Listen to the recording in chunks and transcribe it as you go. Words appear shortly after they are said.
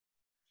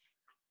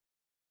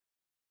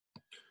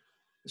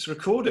It's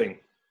recording.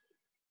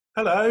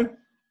 Hello.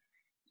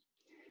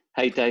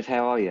 Hey Dave,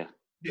 how are you?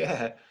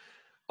 Yeah,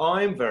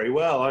 I'm very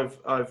well. I've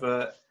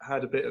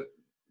had a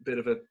bit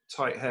of a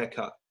tight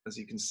haircut, as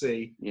you can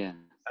see, Yeah,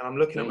 and I'm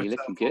looking yeah, at you're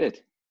myself. looking good.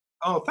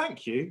 Oh,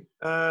 thank you.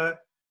 Looking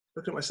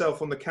at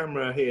myself on the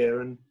camera here,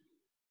 and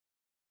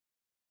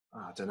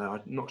I don't know.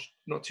 I'm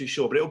not too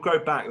sure, but it'll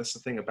grow back. That's the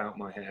thing about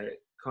my hair.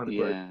 It kind of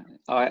grows.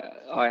 Yeah,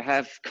 I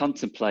have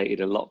contemplated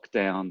a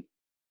lockdown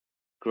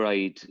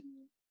grade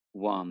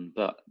 1,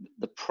 but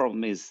the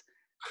problem is,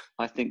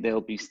 I think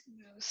there'll be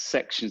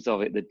sections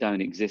of it that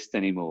don't exist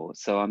anymore.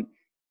 So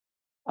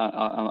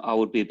I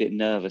would be a bit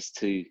nervous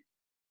to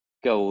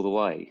go all the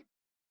way.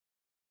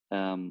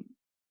 Um,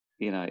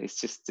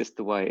 it's just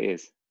the way it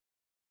is.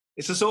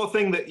 It's the sort of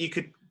thing that you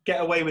could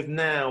get away with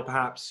now,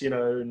 perhaps,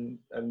 and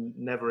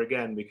never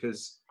again,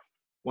 because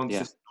once Yeah,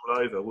 this is all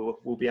over,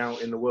 we'll be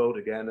out in the world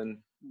again, and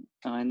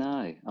I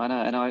know,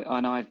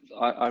 and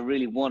I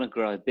really want to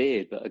grow a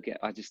beard, but again,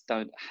 I just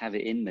don't have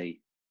it in me.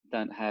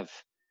 Don't have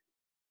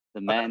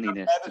the I've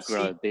manliness never to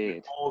grow seen a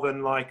beard. more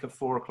than like a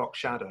 4 o'clock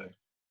shadow.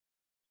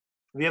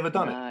 Have you ever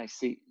done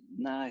it?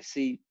 No,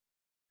 see,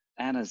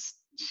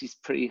 she's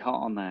pretty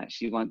hot on that.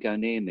 She won't go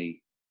near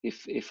me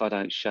if I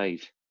don't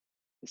shave.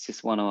 It's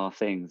just one of our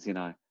things.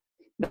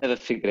 Never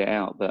figured it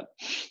out, but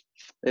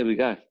there we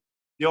go.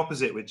 The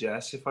opposite with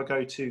Jess. If I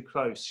go too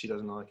close, she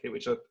doesn't like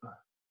it.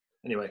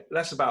 Anyway,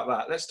 less about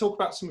that. Let's talk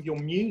about some of your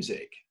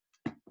music.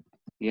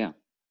 Yeah.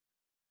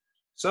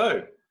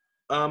 So,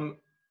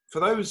 for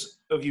those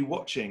of you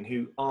watching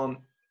who aren't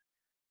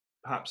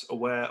perhaps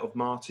aware of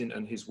Martin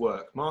and his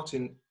work,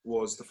 Martin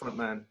was the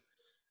frontman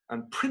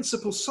and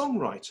principal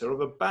songwriter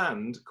of a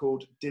band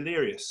called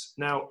Delirious.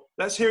 Now,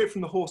 let's hear it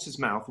from the horse's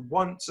mouth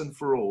once and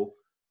for all.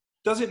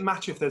 Does it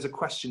matter if there's a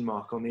question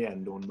mark on the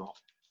end or not?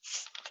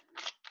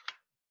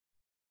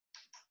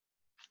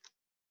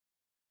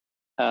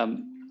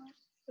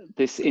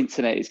 This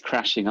internet is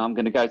crashing. I'm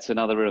going to go to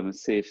another room and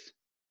see if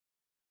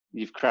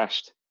you've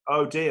crashed.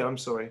 Oh dear, I'm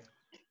sorry.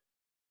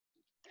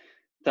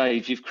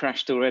 Dave, you've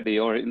crashed already,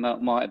 or it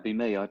might be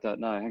me. I don't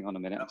know. Hang on a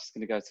minute. I'm just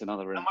going to go to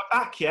another room. Am I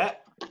back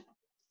yet?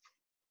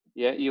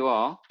 Yeah, you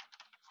are.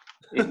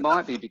 It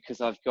might be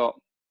because I've got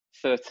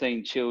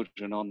 13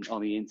 children on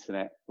the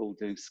internet all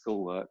doing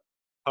schoolwork.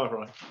 Oh,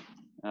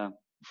 right.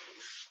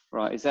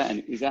 Right, is that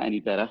any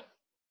better?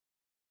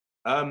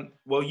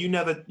 Well, you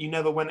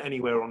never went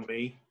anywhere on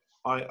me.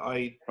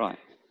 I Right.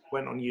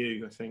 went on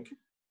you, I think.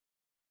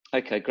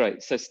 Okay,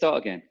 great. So start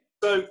again.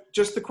 So,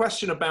 just the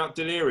question about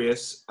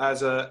Delirious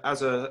as a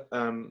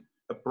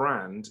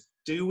brand.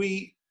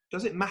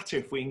 Does it matter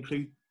if we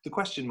include the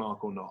question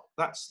mark or not?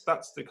 That's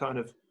the kind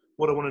of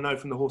what I want to know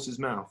from the horse's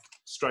mouth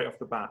straight off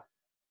the bat.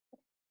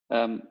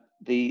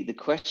 The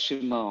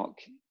question mark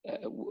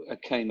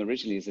came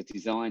originally as a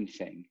design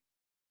thing,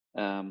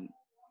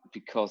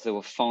 because there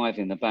were 5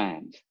 in the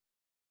band,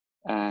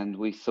 and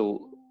we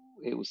thought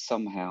it was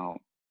somehow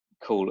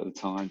cool at the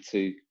time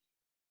to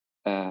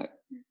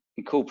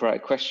incorporate a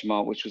question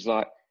mark, which was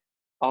like,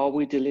 are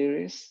we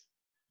delirious?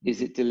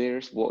 Is it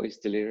delirious? What is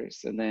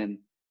delirious? And then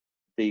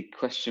the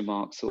question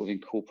mark sort of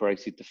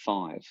incorporated the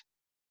 5.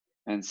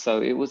 And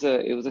so it was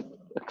a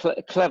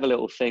clever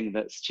little thing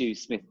that Stu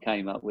Smith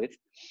came up with,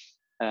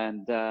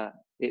 and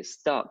it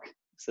stuck.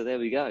 So there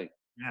we go.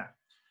 Yeah.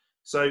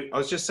 So I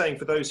was just saying,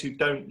 for those who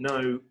don't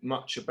know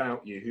much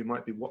about you, who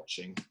might be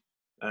watching,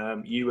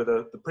 you were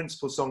the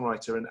principal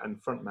songwriter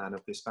and frontman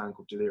of this band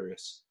called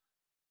Delirious,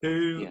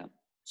 who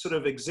sort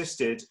of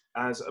existed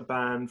as a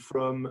band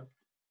from,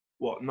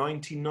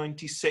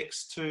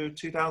 1996 to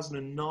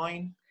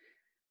 2009?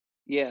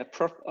 Yeah,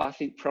 I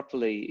think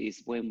properly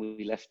is when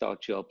we left our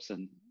jobs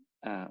and,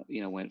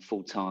 went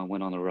full time,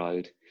 went on the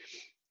road.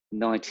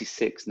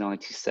 96,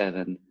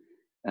 97.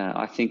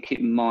 I think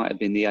it might have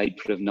been the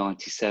April of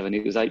 97.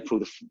 It was April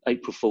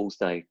Fool's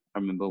Day. I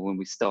remember when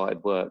we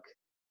started work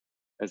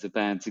as a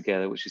band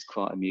together, which was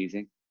quite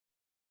amusing.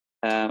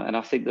 And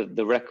I think that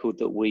the record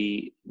that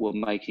we were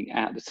making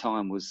at the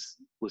time was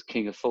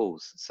King of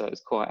Fools. So it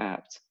was quite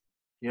apt.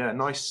 Yeah,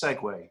 nice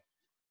segue.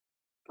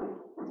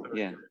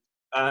 Yeah.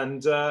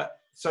 And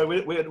so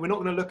we're not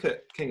going to look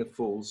at King of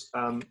Fools.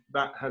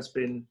 That has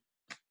been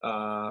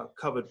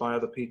covered by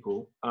other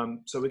people.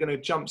 So we're going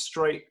to jump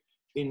straight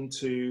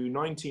into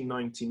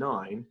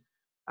 1999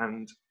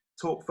 and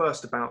talk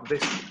first about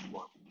this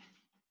one.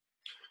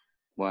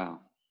 Wow.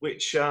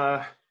 Which,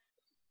 for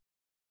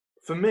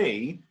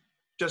me,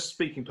 just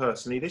speaking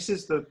personally, this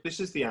is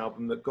the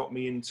album that got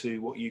me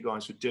into what you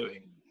guys were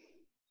doing.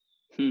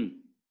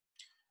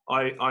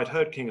 I'd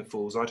heard King of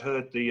Fools. I'd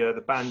heard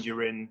the band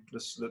you're in, the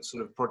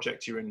sort of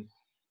project you're in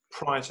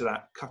prior to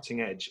that,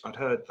 Cutting Edge. I'd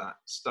heard that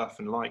stuff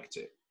and liked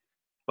it.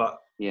 But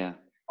yeah,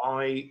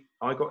 I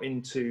got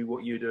into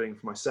what you're doing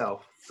for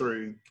myself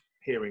through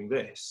hearing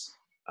this.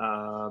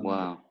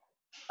 Wow.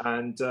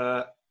 And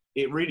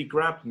it really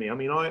grabbed me. I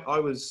mean, I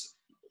was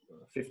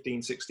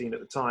 15, 16 at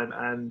the time,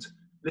 and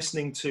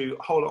listening to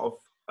a whole lot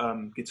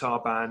of guitar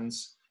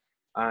bands.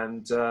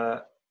 And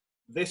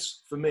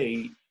this, for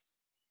me,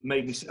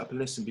 made me sit up and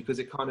listen, because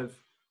it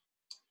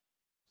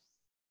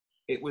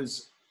it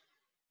was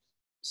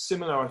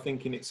similar, I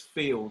think, in its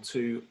feel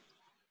to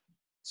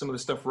some of the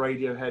stuff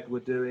Radiohead were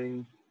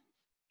doing.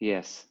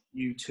 Yes.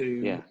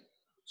 U2, Yeah.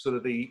 sort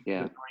of the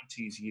Yeah.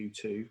 90s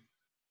U2.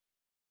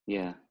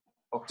 Yeah.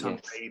 Uptown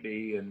Yes.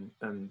 Baby and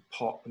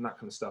pop and that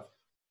kind of stuff.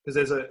 Because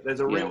there's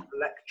a real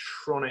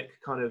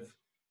electronic kind of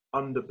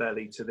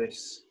underbelly to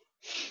this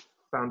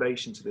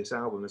foundation to this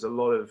album. There's a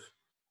lot of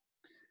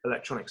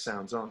electronic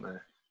sounds, aren't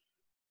there?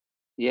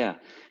 Yeah.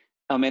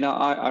 I mean,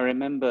 I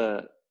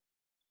remember,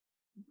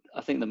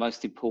 I think the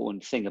most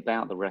important thing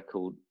about the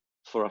record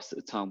for us at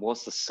the time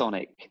was the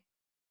sonic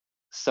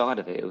side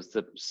of it. It was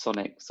the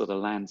sonic sort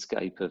of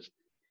landscape of,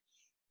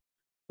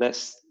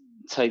 let's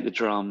take the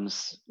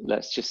drums,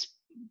 let's just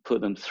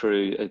put them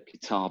through a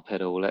guitar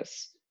pedal,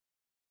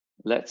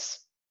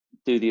 let's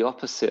do the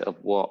opposite of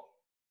what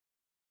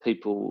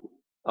people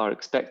are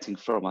expecting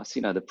from us.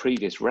 You know, the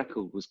previous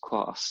record was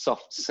quite a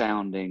soft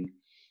sounding,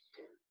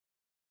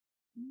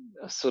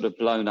 a sort of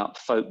blown up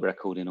folk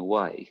record in a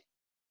way.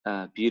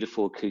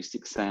 Beautiful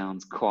acoustic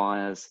sounds,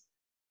 choirs,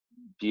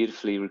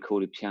 beautifully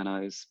recorded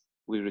pianos.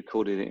 We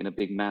recorded it in a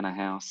big manor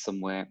house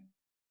somewhere.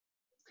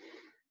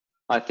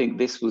 I think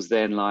this was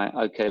then like,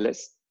 okay,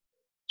 let's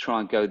try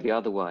and go the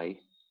other way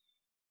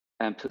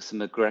and put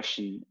some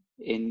aggression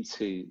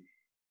into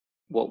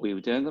what we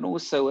were doing. And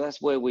also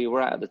that's where we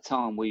were at the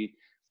time. We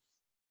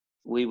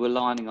were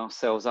lining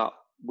ourselves up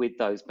with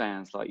those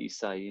bands, like you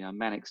say, you know,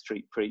 Manic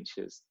Street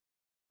Preachers,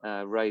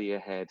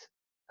 Radiohead.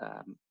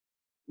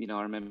 You know,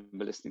 I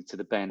remember listening to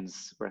the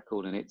Benz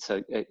record, and it's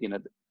you know,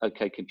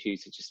 OK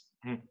Computer just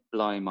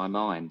blowing my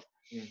mind.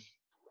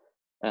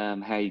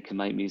 How you can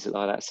make music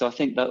like that. So I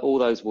think that all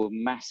those were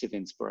massive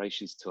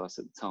inspirations to us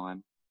at the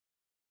time.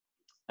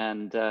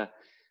 And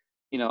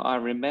you know, I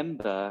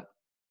remember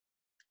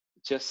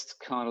just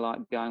kind of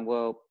like going,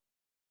 well,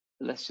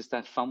 let's just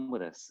have fun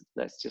with this.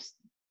 Let's just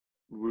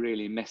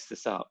really mess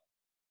this up.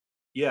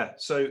 Yeah.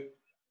 So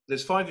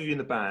there's 5 of you in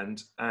the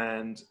band,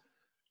 and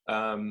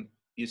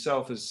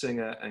yourself as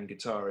singer and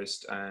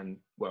guitarist, and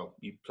well,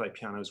 you play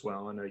piano as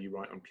well. I know you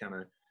write on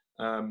piano.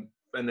 And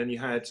then you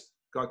had a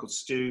guy called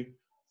Stu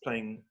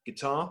playing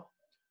guitar.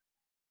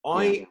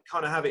 I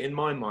kind of have it in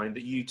my mind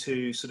that you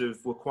two sort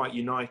of were quite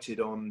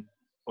united on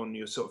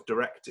your sort of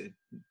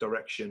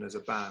direction as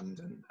a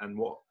band and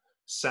what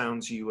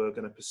sounds you were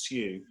going to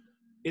pursue.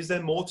 Is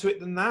there more to it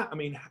than that? I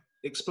mean,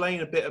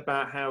 explain a bit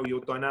about how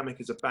your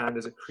dynamic as a band,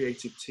 as a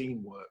creative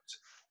team worked.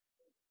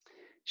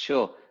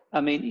 Sure. I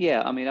mean,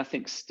 yeah, I mean, I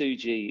think Stu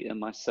G and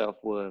myself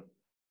were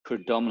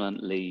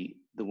predominantly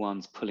the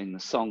ones pulling the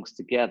songs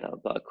together,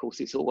 but of course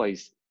it's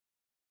always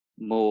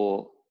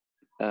more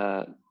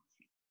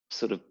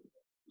sort of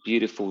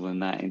beautiful than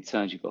that, in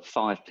terms you've got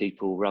 5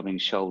 people rubbing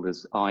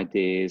shoulders,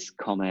 ideas,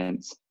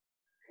 comments.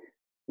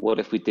 What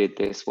if we did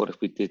this? What if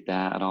we did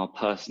that? And our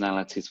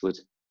personalities would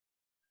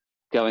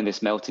go in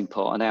this melting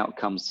pot, and out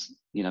comes,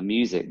 you know,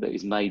 music that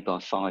is made by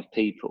 5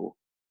 people.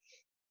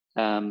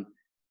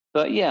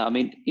 But yeah, I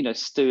mean, you know,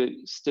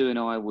 Stu and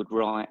I would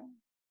write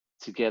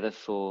together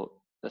for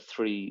a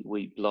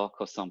 3-week block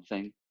or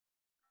something.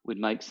 We'd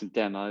make some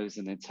demos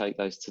and then take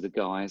those to the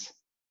guys.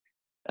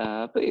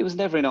 But it was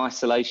never in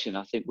isolation.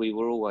 I think we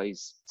were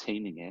always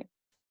teaming it.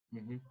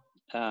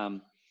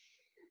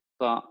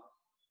 But,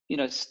 you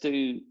know,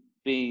 Stu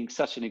being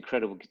such an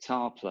incredible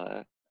guitar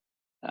player,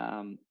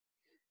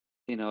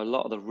 you know, a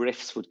lot of the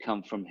riffs would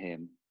come from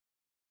him.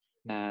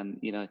 And,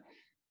 you know,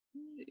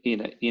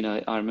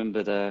 I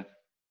remember the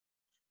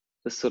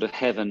sort of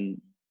Heaven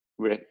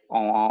riff,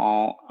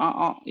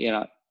 you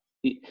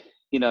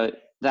know,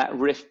 that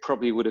riff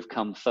probably would have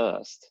come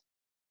first.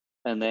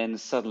 And then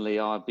suddenly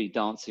I'd be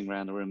dancing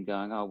around the room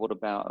going, oh, what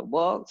about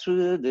walk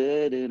through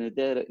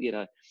the, you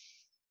know.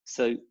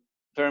 So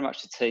very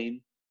much a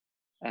team.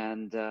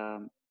 And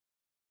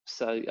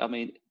so, I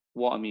mean,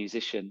 what a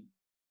musician,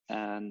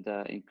 and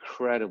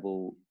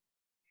incredible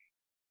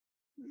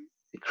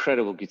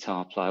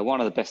guitar player.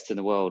 One of the best in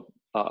the world,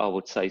 I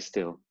would say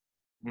still.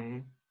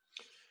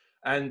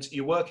 And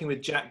you're working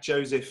with Jack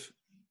Joseph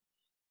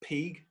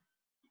Puig?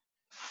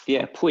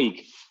 Yeah,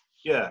 Puig.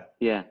 Yeah.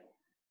 Yeah.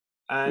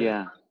 And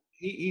yeah.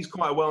 He's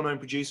quite a well-known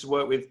producer.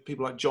 Worked with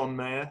people like John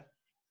Mayer,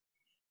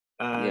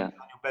 Daniel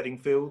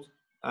Bedingfield.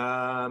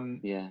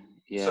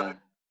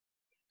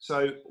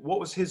 So what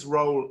was his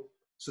role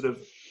sort of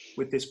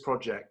with this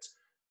project?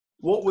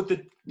 What would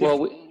the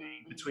difference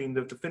be between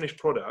the finished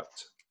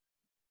product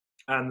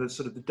and the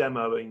sort of the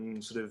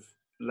demoing sort of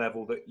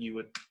level that you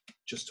were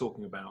just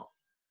talking about?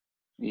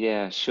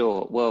 Yeah,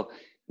 sure. Well,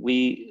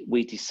 we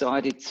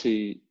decided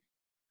to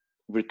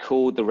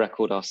record the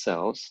record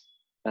ourselves.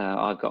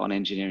 I've got an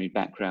engineering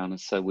background, and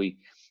so we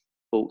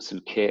bought some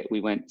kit.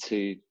 We went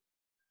to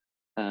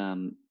a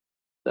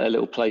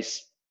little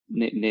place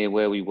near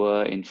where we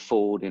were in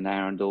Ford in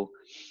Arundel,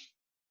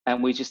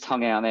 and we just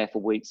hung out there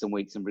for weeks and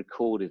weeks and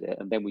recorded it.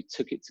 And then we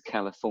took it to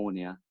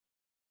California,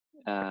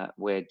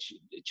 where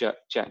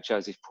Jack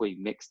Joseph Puig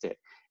mixed it.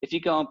 If you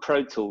go on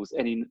Pro Tools,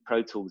 any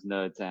Pro Tools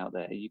nerds out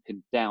there, you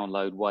can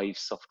download Wave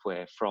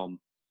software from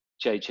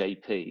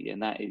JJP,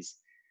 and that is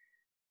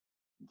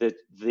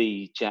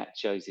the Jack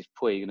Joseph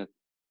Puig.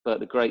 But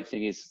the great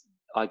thing is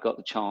I got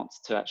the chance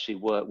to actually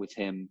work with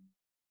him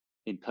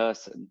in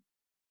person.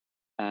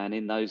 And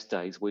in those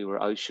days, we were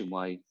at Ocean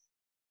Way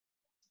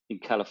in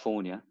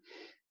California,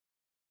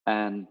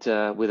 and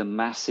with a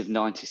massive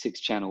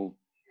 96-channel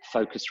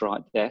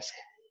Focusrite desk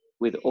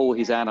with all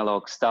his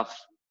analog stuff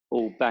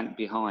all banked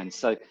behind.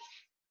 So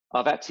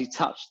I've actually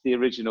touched the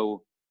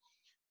original,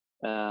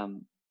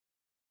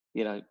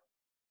 you know,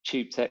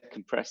 tube tech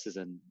compressors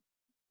and,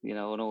 you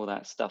know, and all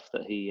that stuff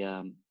that he,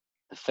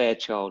 the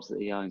Fairchilds that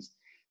he owns.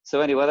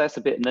 So anyway, that's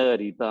a bit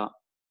nerdy, but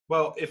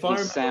well, if I his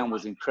remember sound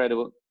was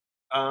incredible.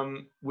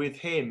 With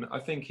him, I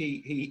think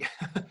he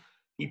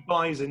he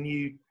buys a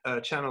new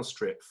channel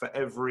strip for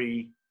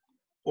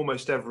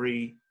almost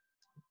every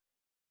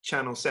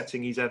channel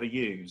setting he's ever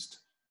used,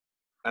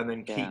 and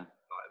then keep it like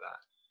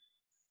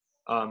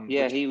that.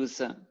 Yeah, he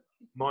was an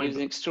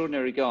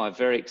extraordinary guy,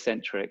 very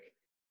eccentric.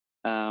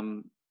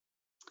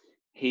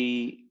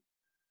 He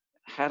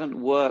hadn't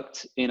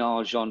worked in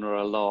our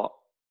genre a lot.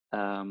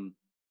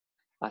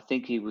 I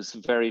think he was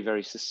very,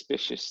 very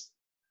suspicious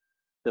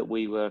that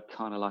we were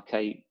kind of like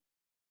a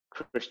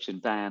Christian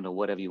band or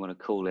whatever you want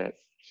to call it,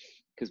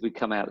 because we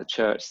come out of the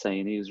church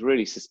scene. He was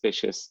really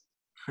suspicious.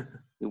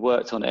 He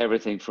worked on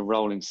everything from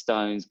Rolling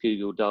Stones,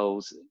 Google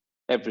Dolls,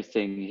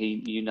 everything,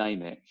 you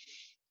name it.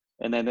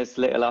 And then there's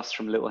little us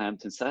from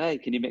Littlehampton say, hey,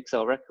 can you mix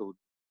our record?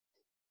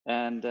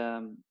 And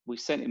we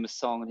sent him a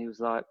song and he was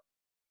like,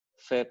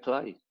 fair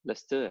play,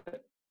 let's do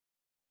it.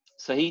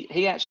 So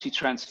he actually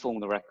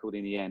transformed the record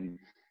in the end.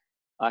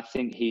 I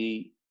think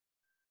he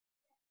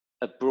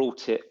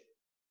brought it,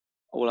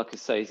 all I can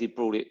say is he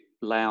brought it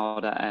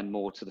louder and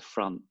more to the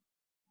front.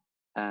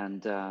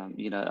 And,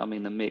 you know, I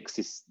mean, the mix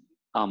is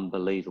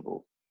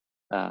unbelievable.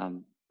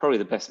 Probably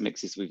the best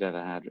mixes we've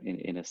ever had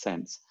in a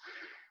sense,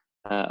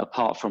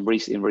 apart from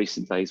in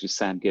recent days with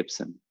Sam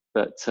Gibson.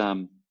 But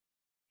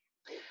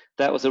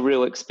that was a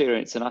real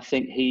experience. And I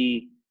think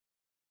he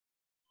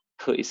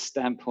put his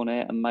stamp on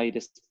it and made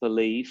us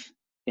believe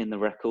in the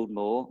record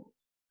more.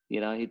 You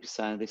know, he'd be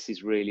saying, this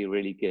is really,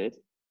 really good.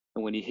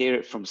 And when you hear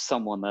it from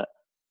someone that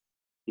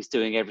is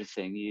doing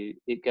everything,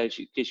 it gives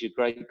you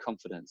great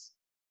confidence.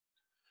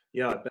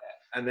 Yeah, I bet.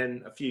 And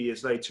then a few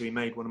years later, he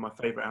made one of my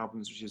favourite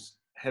albums, which is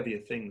Heavier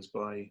Things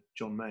by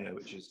John Mayer,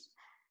 which is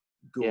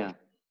gorgeous.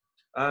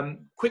 Yeah.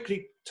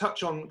 Quickly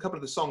touch on a couple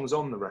of the songs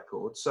on the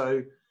record.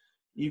 So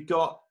you've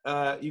got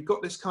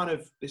this kind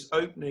of this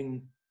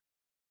opening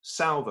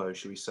salvo,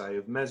 should we say,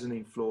 of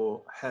Mezzanine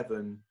Floor,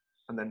 Heaven,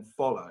 and then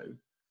Follow.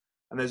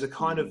 And there's a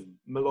kind of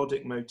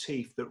melodic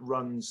motif that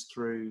runs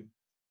through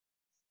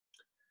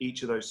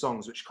each of those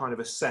songs, which kind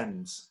of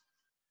ascends.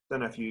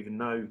 Don't know if you even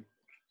know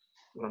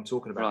what I'm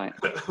talking about, right.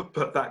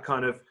 But that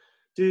kind of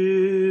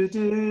do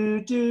do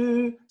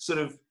do sort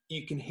of,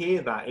 you can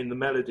hear that in the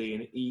melody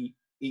in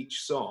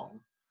each song.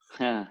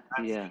 And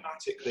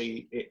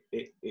thematically,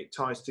 it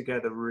ties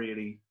together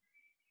really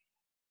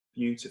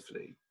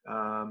beautifully.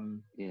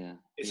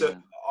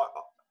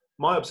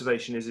 My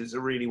observation is it's a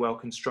really well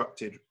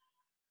constructed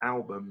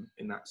album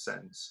in that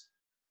sense.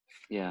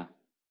 Yeah.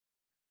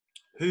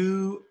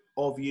 Who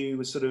of you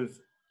was sort of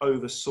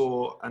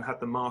oversaw and had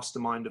the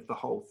mastermind of the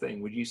whole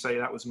thing? Would you say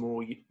that was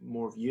more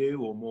of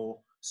you or more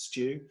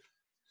Stu?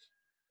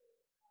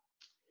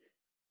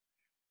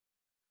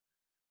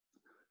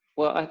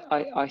 Well,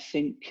 I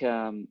think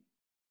you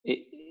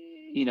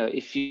know,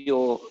 if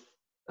you're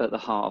at the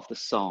heart of the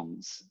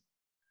songs,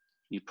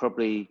 you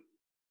probably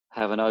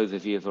have an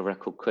overview of a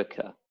record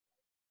quicker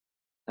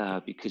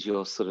because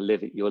you're sort of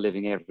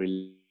living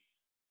every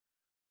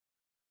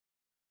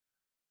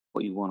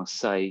what you want to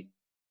say,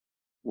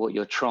 what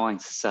you're trying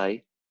to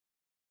say,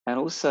 and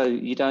also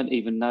you don't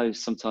even know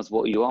sometimes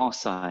what you are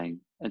saying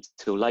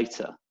until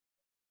later,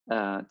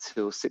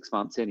 till 6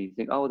 months in. You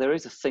think, oh, there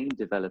is a theme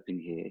developing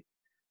here.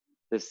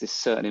 There's this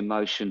certain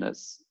emotion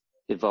that's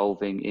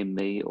evolving in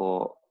me,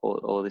 or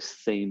this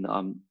theme that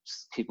I'm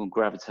keep on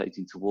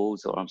gravitating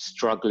towards, or I'm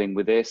struggling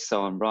with this,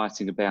 so I'm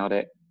writing about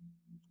it.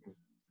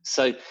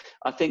 So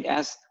I think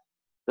as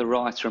the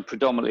writer, and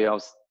predominantly I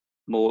was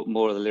more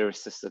of the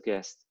lyricist, I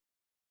guess,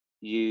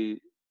 you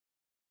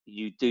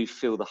do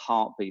feel the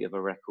heartbeat of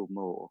a record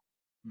more.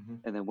 Mm-hmm.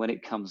 And then when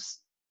it comes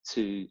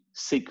to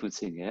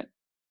sequencing it,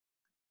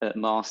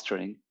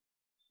 mastering,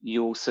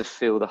 you also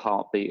feel the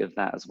heartbeat of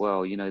that as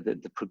well. You know,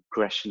 the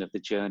progression of the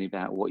journey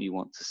about what you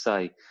want to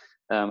say.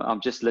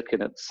 I'm just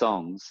looking at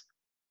songs.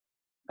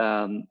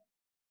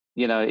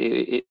 You know,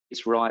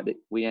 it's right that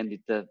we ended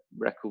the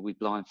record with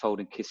Blindfold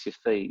and Kiss Your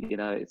Feet. You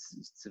know, it's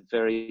a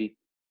very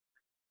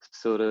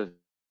sort of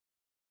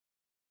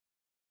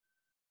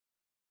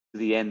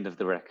the end of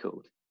the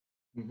record.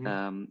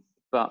 Mm-hmm.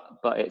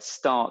 But it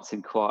starts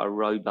in quite a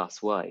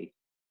robust way.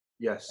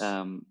 Yes.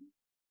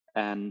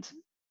 And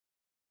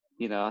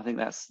you know, I think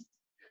that's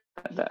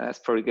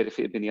probably good. If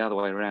it had been the other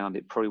way around,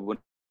 it probably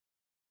wouldn't.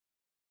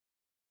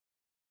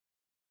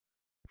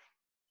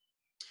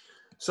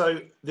 So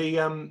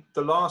the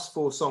last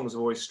four songs have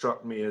always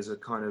struck me as a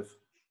kind of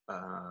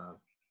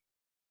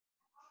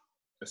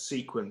a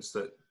sequence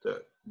that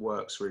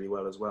works really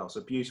well as well. So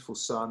Beautiful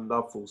Sun,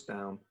 Love Falls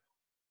Down,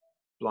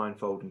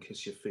 Blindfold and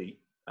Kiss Your Feet.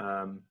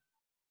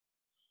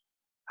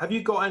 Have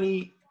you got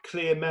any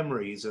clear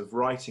memories of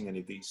writing any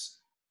of these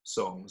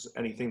songs?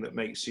 Anything that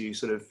makes you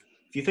sort of,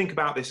 if you think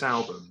about this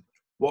album,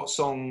 what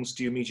songs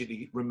do you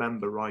immediately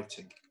remember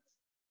writing?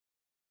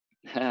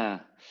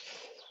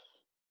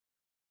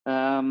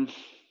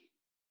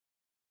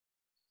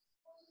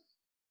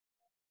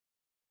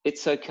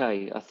 It's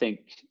okay, I think.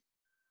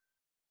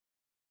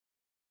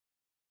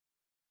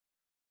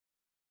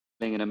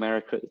 In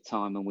America at the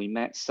time, and we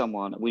met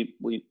someone.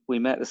 We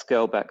met this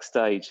girl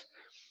backstage,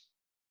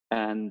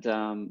 and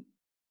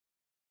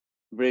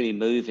really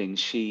moving.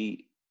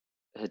 She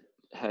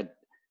had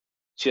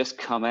just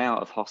come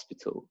out of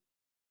hospital,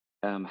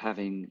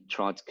 having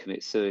tried to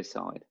commit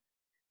suicide,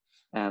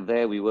 and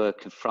there we were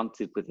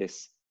confronted with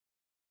this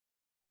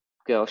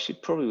girl. She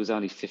probably was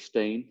only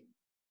 15.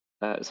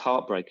 It was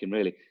heartbreaking,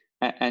 really,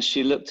 and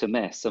she looked a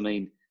mess. I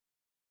mean,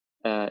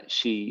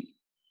 she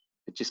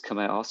had just come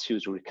out. She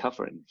was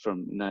recovering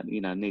from,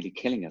 nearly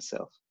killing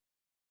herself,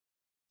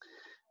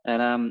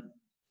 and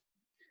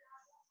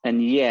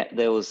yet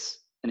there was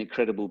an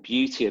incredible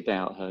beauty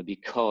about her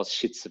because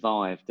she'd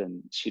survived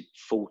and she'd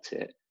fought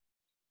it,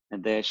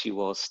 and there she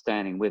was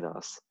standing with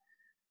us,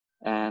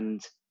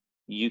 and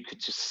you could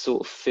just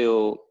sort of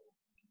feel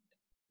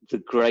the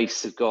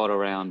grace of God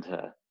around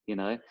her,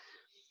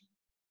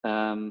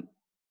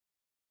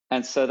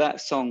 and so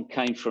that song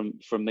came from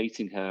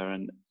meeting her,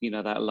 and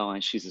that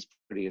line, "She's as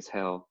pretty as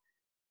hell."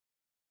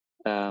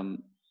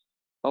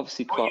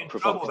 Obviously quite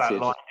provocative. That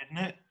line,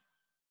 didn't it?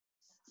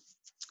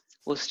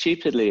 Well,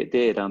 stupidly it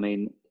did. I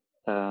mean,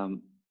 but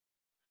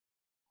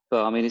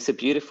I mean, it's a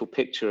beautiful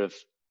picture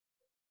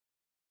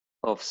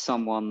of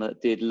someone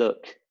that did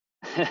look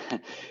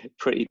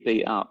pretty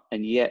beat up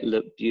and yet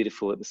looked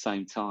beautiful at the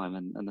same time.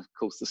 And of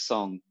course, the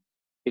song,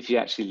 if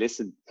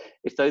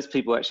those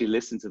people actually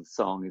listen to the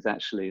song, is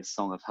actually a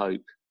song of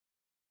hope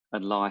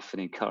and life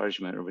and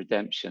encouragement and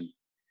redemption.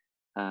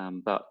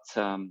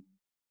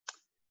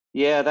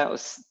 Yeah, that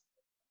was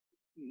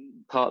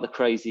part of the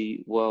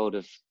crazy world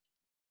of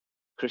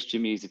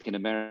Christian music in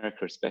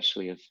America,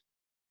 especially, of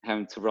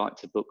having to write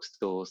to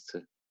bookstores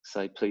to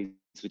say, please,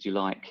 would you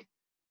like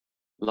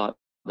the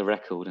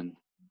record? And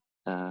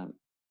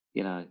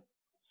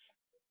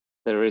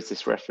there is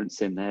this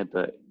reference in there,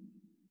 but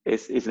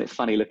isn't it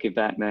funny looking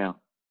back now?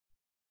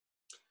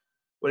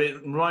 Well,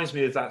 it reminds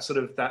me of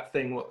that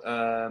thing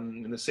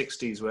in the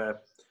 60s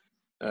where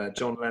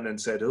John Lennon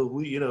said, "Oh,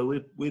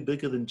 we're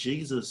bigger than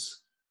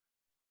Jesus,"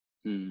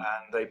 and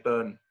they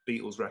burned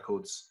Beatles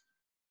records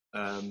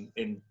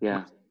in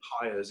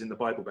tires in the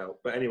Bible Belt.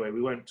 But anyway,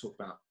 we won't talk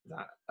about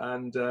that,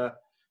 and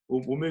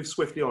we'll move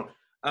swiftly on.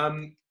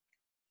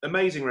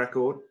 Amazing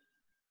record.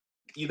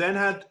 You then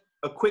had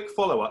a quick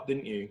follow-up,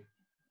 didn't you,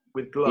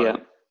 with Glow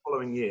the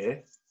following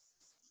year?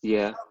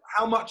 Yeah.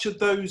 How much of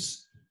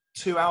those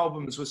two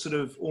albums were sort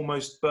of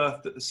almost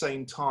birthed at the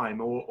same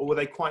time, or were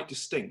they quite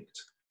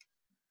distinct?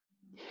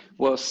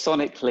 Well,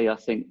 sonically, I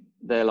think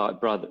they're like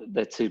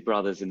they're two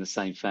brothers in the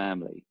same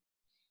family.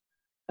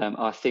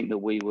 I think that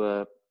we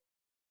were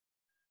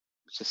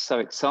just so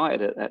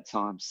excited at that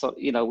time. So,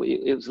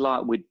 it was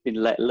like we'd been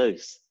let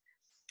loose.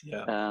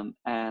 Yeah.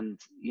 And,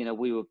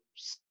 we were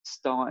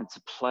starting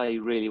to play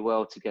really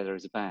well together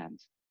as a band.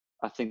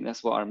 I think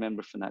that's what I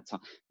remember from that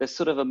time. There's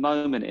sort of a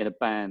moment in a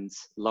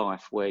band's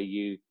life where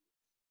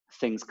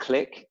things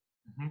click.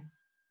 Mm-hmm.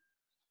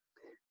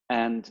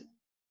 And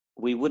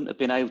we wouldn't have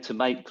been able to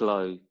make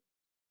Glow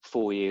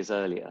 4 years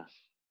earlier.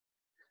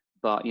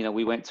 But,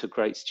 we went to a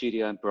great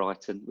studio in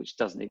Brighton, which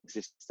doesn't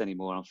exist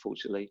anymore,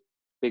 unfortunately.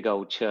 Big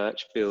old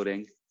church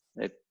building.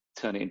 They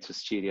turned it into a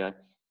studio.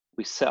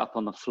 We set up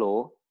on the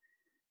floor.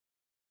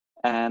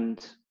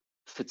 And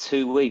for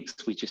 2 weeks,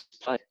 we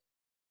just played.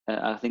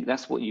 I think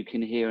that's what you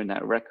can hear in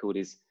that record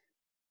is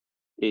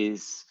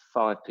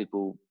 5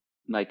 people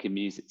making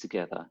music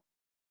together.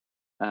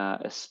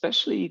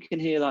 Especially you can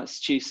hear like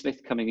Stu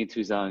Smith coming into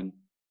his own.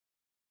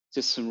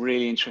 Just some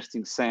really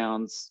interesting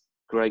sounds,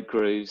 great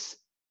grooves,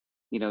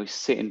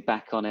 sitting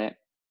back on it.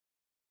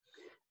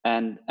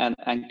 And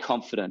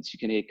confidence. You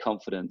can hear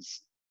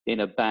confidence in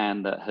a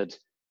band that had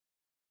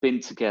been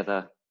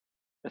together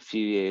a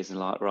few years and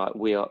like, right,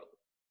 we are,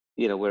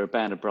 we're a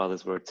band of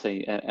brothers, we're a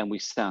team, and we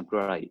sound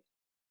great.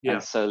 Yeah.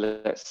 And so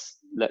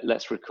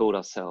let's record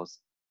ourselves.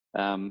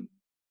 And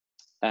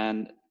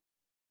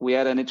we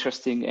had an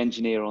interesting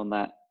engineer on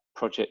that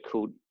project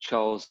called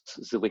Charles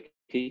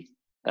Zawicki.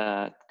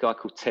 A guy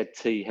called Ted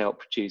T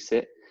helped produce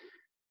it.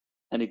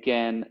 And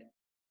again,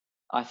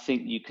 I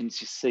think you can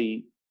just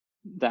see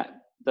that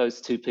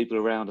those two people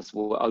around us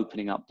were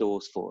opening up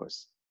doors for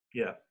us.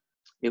 Yeah.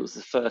 It was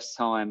the first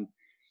time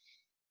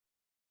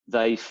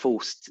they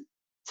forced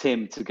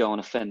Tim to go on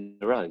a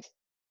Fender Rhodes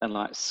and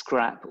like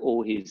scrap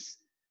all his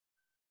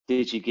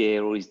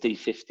digi-gear, all his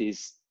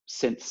D50s,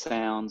 synth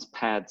sounds,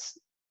 pads.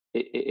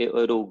 It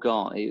had all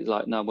gone. He was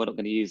like, no, we're not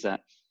going to use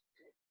that.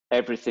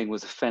 Everything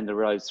was a Fender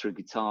Rhodes through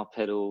guitar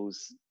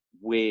pedals,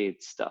 weird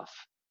stuff.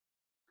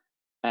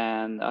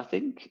 And I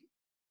think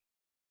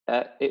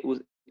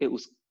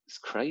It's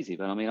crazy,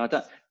 but I mean, I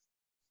don't.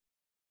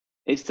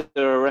 Is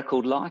there a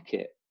record like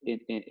it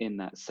in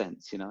that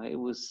sense? You know, it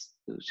was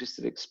just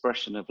an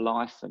expression of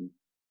life and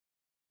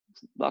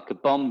like a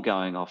bomb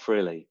going off.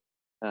 Really,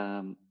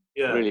 Yeah,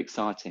 really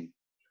exciting.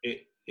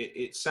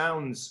 it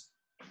sounds,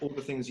 all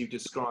the things you've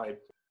described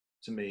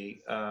to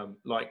me,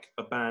 like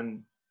a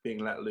band being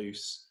let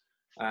loose,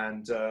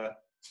 and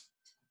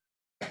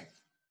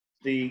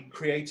the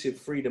creative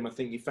freedom I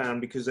think you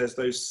found, because there's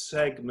those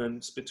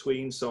segments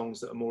between songs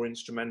that are more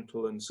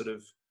instrumental and sort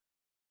of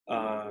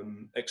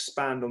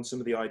expand on some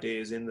of the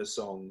ideas in the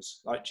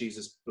songs, like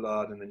Jesus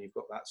Blood, and then you've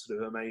got that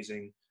sort of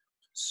amazing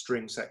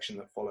string section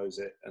that follows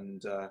it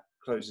and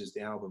closes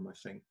the album, I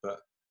think. But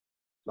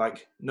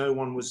like no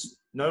one was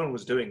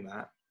doing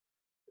that,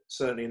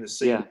 certainly in the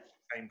scene Yeah, it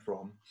came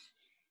from.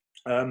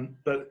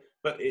 But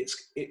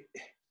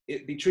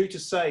it'd be true to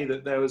say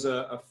that there was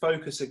a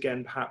focus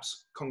again,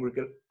 perhaps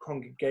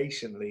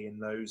congregationally, in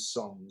those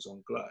songs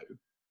on Glow.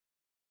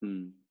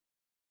 mm.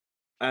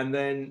 And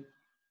then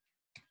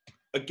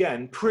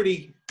again,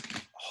 pretty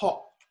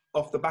hot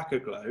off the back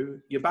of Glow,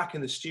 you're back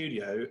in the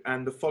studio,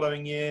 and the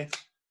following year,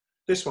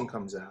 this one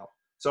comes out.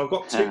 So I've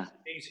got two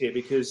CDs here,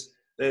 because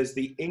there's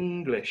the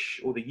English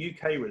or the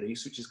UK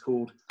release, which is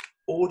called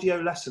Audio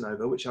Lesson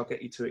Over, which I'll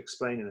get you to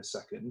explain in a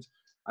second.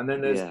 And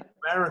then there's the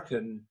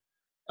American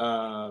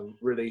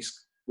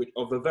release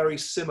of a very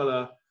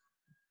similar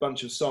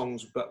bunch of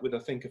songs, but with I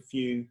think a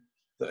few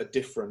that are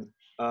different,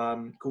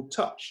 called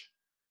Touch.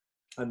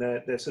 And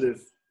they're sort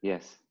of,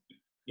 yes,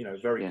 you know,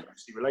 very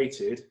closely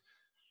related,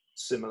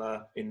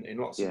 similar in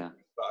lots of,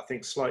 but I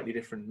think slightly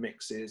different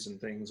mixes and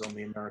things on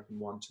the American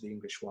one to the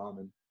English one,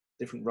 and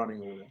different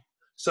running order.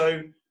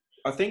 So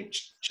I think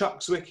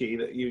Chuck Zwicky,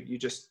 that you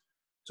just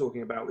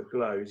talking about with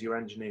Glows, your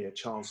engineer,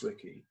 Charles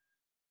Zwicky,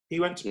 he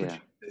went to produce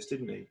this,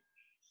 didn't he?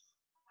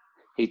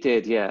 He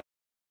did, yeah.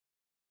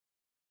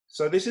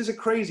 So this is a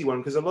crazy one,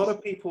 because a lot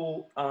of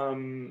people,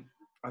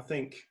 I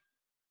think,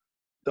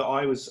 that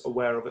I was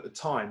aware of at the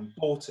time,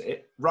 bought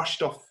it,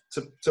 rushed off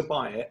to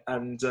buy it,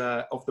 and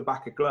off the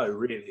back of Glow,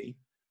 really,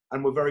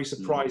 and were very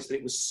surprised that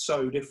it was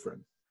so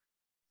different.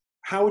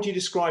 How would you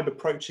describe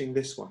approaching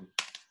this one?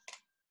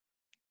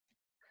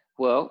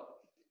 Well,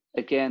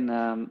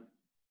 again,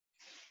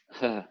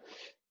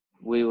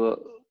 we were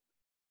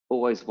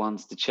always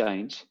ones to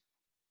change,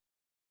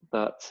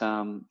 but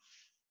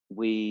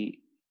we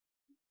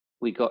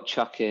got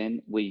Chuck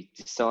in. We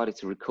decided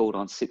to record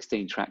on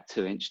 16-track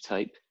 2-inch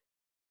tape.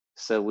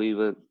 So we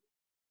were,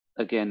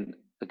 again,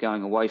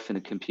 going away from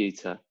the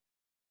computer,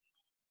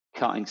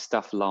 cutting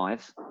stuff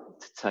live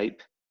to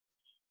tape.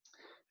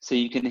 So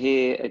you can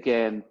hear,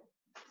 again,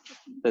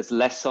 there's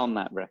less on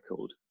that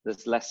record.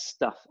 There's less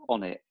stuff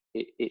on it.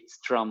 It's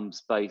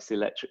drums, bass,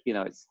 electric, you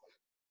know,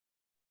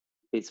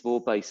 it's more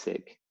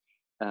basic,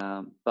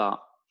 but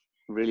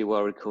really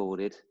well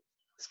recorded.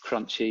 It's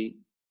crunchy.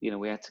 You know,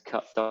 we had to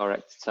cut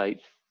direct to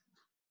tape.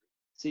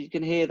 So you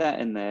can hear that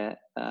in there.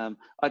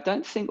 I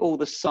don't think all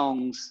the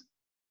songs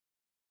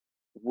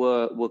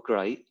were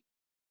great,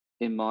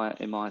 in my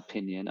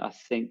opinion. I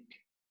think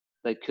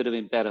they could have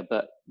been better,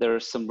 but there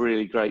are some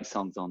really great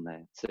songs on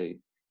there too.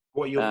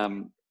 What are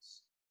your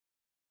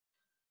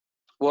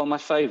what are my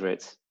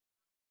favourites?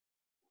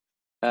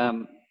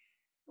 Well,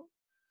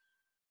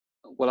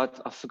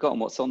 I've forgotten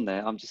what's on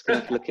there. I'm just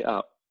going to look it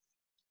up.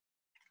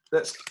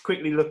 Let's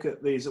quickly look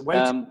at these.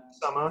 Waiting for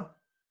Summer,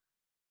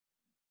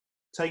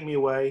 Take Me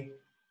Away,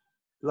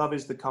 Love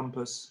Is the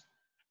Compass,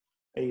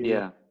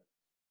 Alien,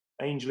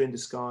 Angel in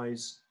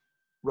Disguise,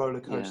 Roller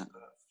Coaster,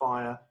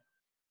 Fire,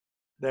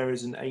 There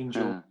Is an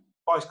Angel,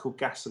 Twice Called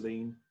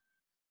Gasoline,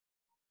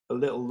 A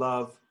Little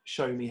Love,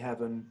 Show Me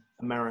Heaven,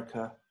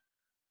 America,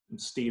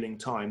 and Stealing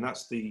Time.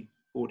 That's the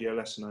Audio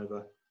Lesson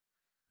Over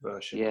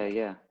version. Yeah.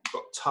 You've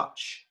got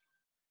Touch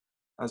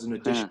as an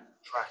additional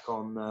track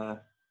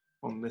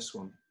on this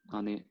one.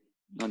 On the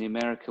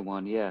American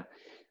one, yeah.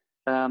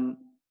 A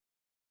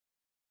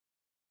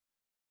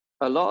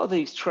lot of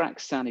these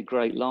tracks sounded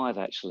great live,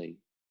 actually.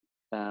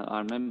 I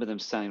remember them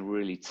sounding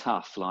really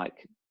tough,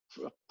 like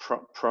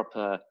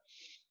proper,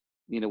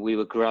 you know, we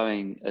were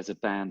growing as a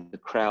band, the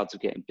crowds were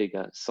getting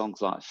bigger.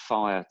 Songs like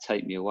Fire,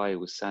 Take Me Away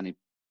was sounding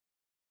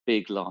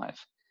big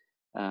live.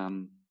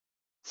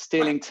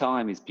 Stealing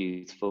Time is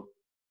beautiful.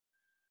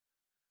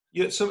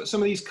 Yeah, some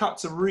of these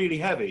cuts are really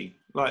heavy,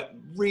 like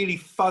really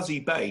fuzzy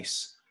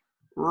bass,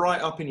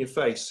 right up in your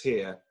face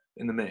here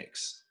in the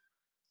mix.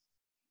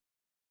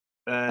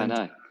 And I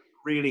know.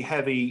 Really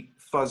heavy,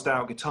 fuzzed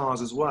out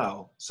guitars as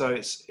well. So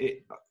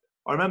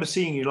I remember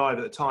seeing you live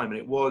at the time, and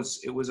it was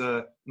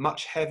a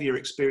much heavier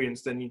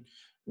experience than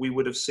we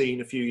would have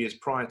seen a few years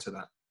prior to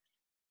that.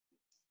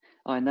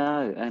 I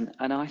know,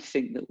 and I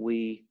think that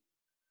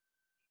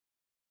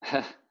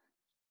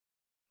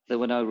there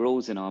were no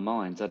rules in our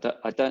minds. I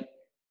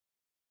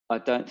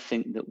don't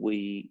think that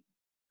we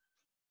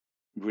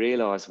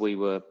realized we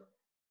were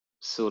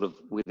sort of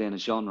within a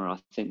genre. I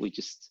think we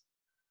just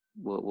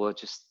were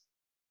just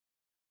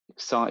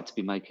excited to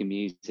be making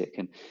music.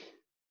 And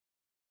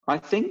I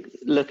think,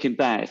 looking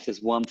back, if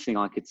there's one thing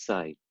I could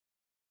say,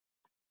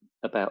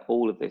 about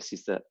all of this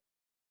is that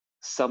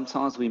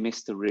sometimes we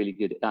missed a really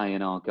good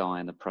A&R guy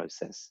in the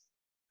process,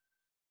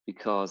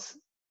 because,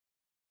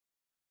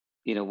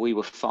 you know, we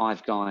were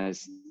 5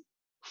 guys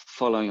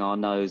following our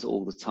nose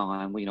all the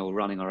time. We, you know,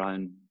 running our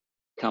own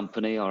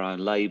company, our own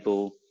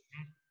label,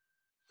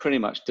 pretty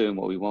much doing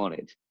what we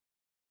wanted.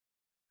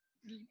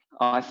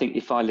 I think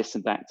if I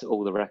listen back to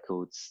all the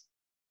records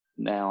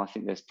now, I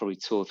think there's probably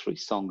 2 or 3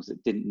 songs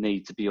that didn't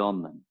need to be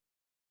on them.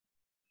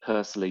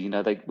 Personally, you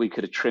know, we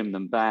could have trimmed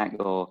them back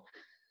or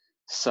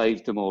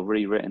saved them or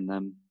rewritten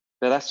them.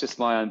 But that's just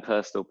my own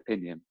personal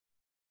opinion,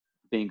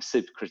 being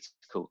super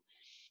critical.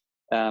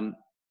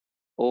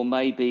 Or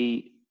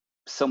maybe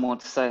someone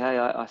to say, hey,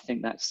 I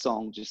think that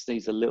song just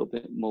needs a little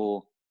bit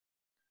more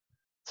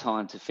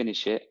time to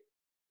finish it.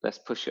 Let's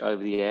push it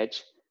over the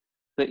edge.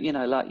 But, you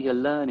know, like, you're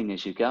learning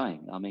as you're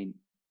going. I mean,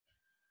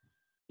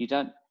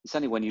 it's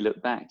only when you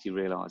look back do you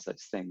realize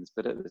those things.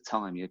 But at the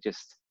time, you're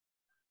just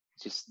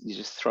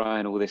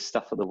throwing all this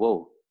stuff at the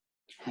wall.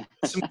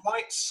 Some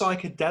quite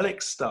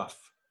psychedelic stuff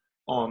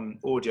on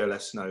Audio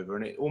Less Nova,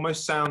 and it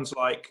almost sounds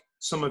like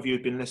some of you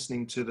had been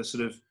listening to the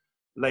sort of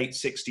late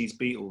 60s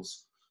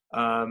Beatles.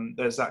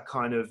 There's that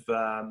kind of,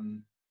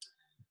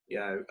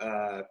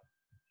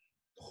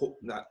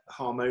 that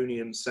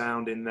harmonium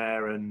sound in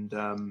there, and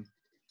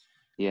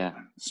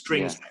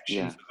string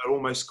sections that are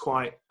almost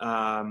quite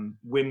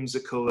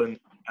whimsical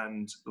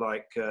and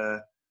like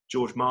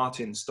George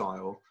Martin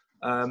style.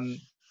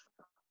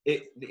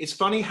 It's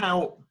funny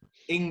how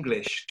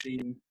English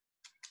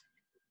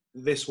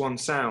this one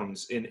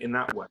sounds in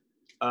that way.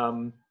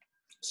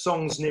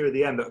 Songs near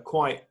the end that are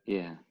quite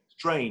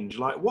strange.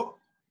 Like,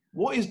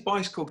 what is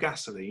Bicycle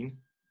Gasoline?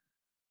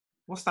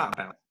 What's that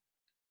about?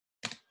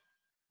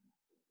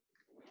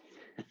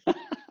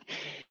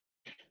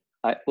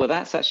 Well,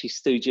 that's actually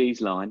Stu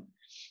G's line.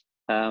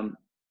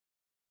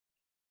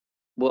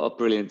 What a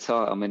brilliant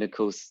title. I mean, of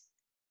course,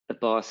 a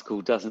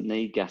bicycle doesn't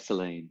need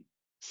gasoline.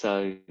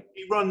 So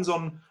he runs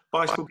on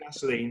bicycle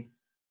gasoline,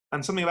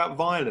 and something about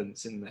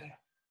violence in there.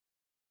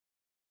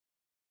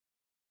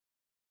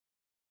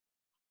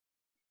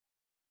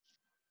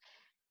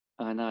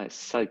 I know, it's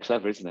so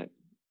clever, isn't it?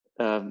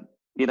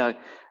 You know,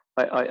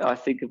 I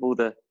think of all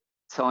the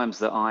times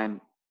that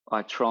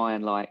I try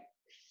and like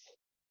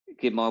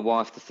give my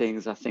wife the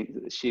things I think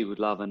that she would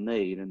love and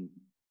need, and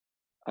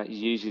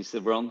usually it's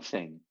the wrong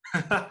thing.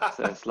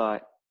 So it's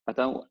like, I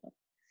don't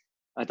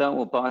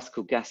want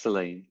bicycle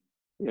gasoline,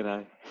 you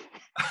know.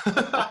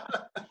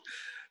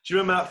 Do you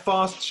remember that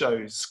Fast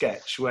Show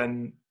sketch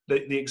when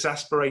the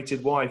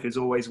exasperated wife is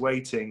always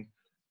waiting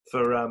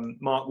for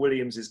Mark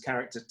Williams's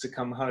character to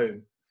come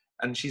home,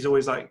 and she's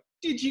always like,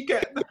 "Did you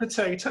get the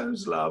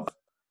potatoes, love?"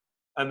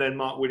 And then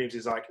Mark Williams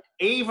is like,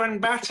 "Even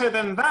better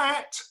than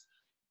that,"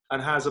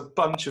 and has a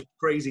bunch of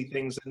crazy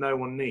things that no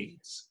one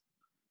needs.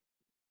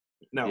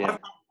 No,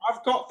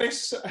 I've got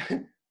this.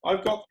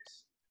 I've got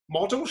this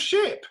model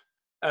ship,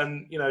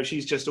 and you know,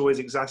 she's just always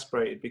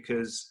exasperated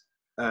because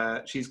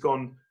she's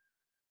gone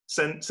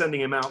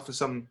sending him out for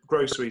some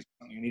groceries,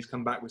 and he's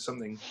come back with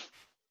something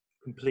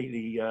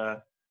completely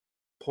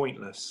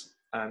pointless.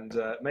 And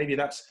maybe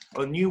that's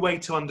a new way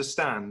to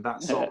understand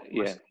that song.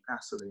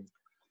 Gasoline.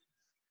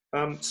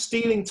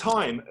 Stealing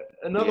Time,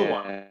 another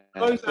one.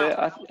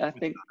 I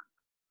think.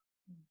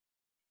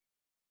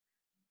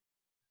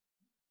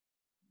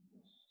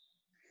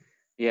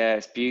 Yeah,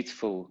 it's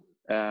beautiful.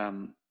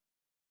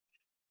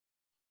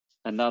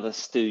 Another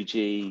Stu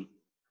G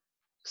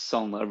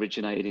song that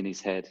originated in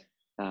his head.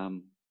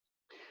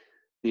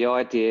 The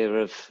idea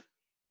of,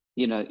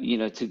 you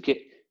know, to get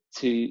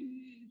to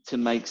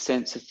make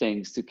sense of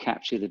things, to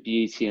capture the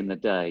beauty in the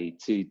day,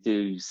 to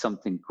do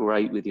something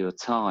great with your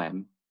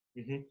time.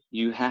 Mm-hmm.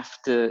 You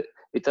have to.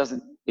 It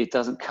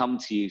doesn't come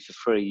to you for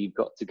free. You've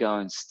got to go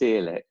and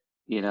steal it.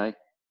 You know,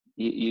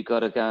 you got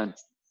to go and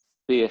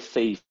be a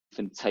thief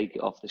and take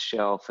it off the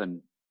shelf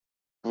and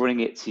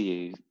bring it to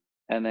you.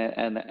 And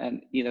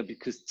you know,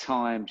 because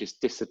time just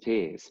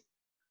disappears.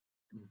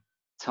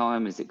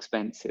 Time is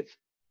expensive.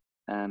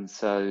 And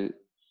so,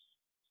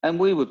 and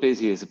we were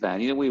busy as a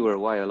band. You know, we were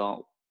away a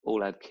lot,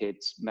 all had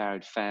kids,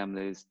 married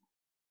families.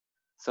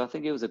 So I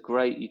think it was a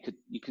great,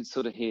 you can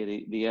sort of hear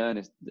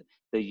the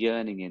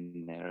yearning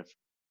in there of,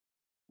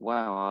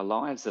 wow, our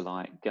lives are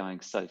like going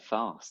so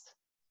fast.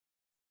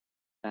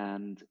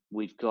 And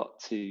we've got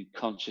to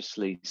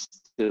consciously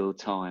steal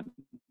time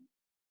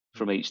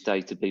from each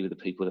day to be with the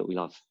people that we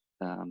love.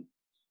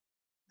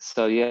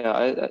 So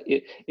yeah,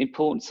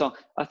 important song.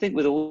 I think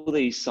with all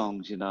these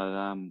songs, you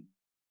know,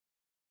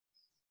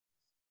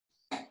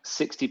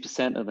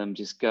 60% of them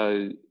just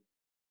go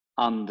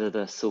under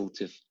the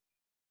sort of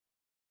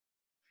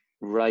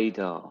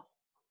radar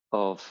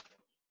of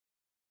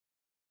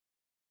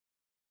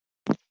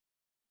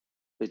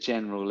the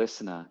general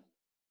listener.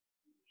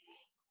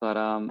 But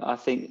I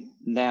think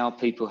now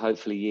people,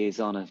 hopefully years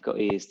on, have got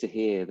ears to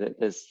hear that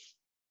there's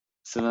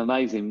some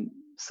amazing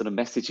sort of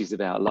messages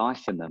about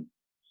life in them.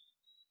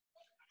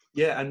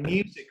 Yeah, and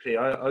musically,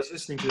 I was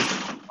listening to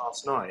this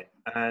last night,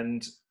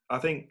 and I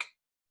think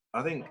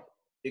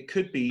it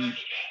could be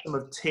some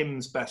of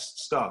Tim's best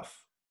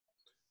stuff.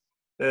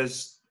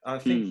 There's, I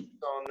think,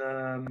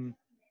 on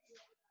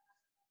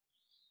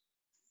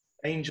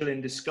Angel in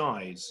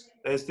Disguise,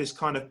 there's this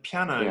kind of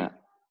piano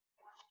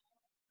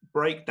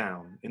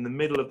breakdown in the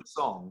middle of the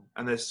song,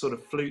 and there's sort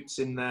of flutes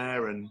in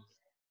there, and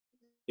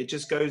it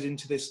just goes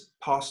into this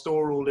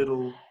pastoral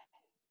little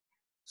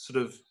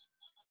sort of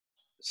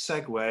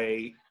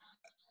segue,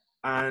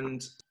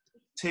 and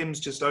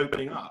Tim's just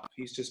opening up.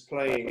 He's just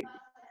playing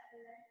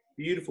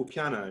beautiful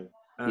piano.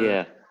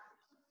 Yeah.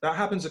 That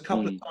happens a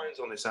couple of times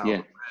on this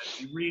album.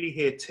 You really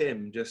hear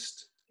Tim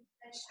just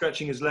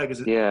stretching his leg as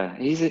he's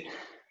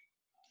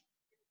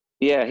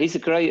a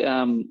great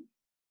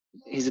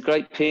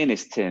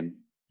pianist, Tim.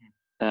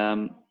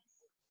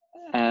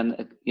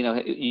 And you know,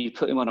 you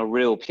put him on a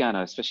real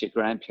piano, especially a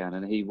grand piano,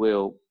 and he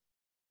will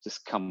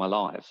just come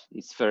alive.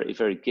 He's very,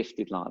 very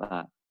gifted like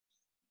that.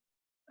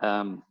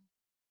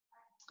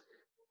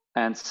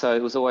 And so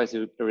it was always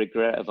a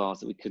regret of ours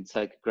that we couldn't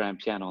take a grand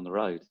piano on the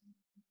road,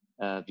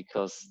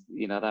 because,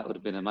 you know, that would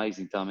have been an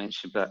amazing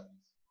dimension. But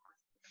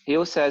he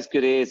also has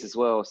good ears as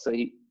well. So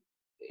he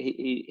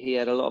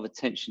had a lot of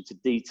attention to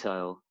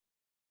detail,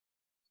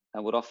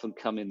 and would often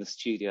come in the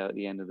studio at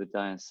the end of the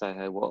day and say,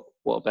 hey, what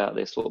about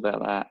this? What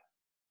about that?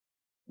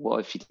 What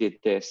if you did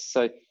this?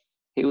 So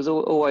he was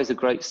always a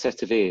great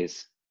set of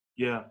ears.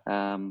 Yeah.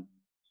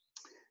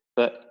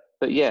 But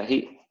yeah,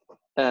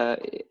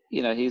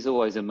 you know, he's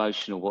always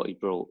emotional what he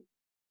brought.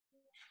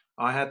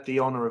 I had the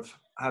honour of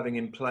having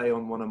him play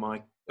on one of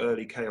my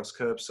early Chaos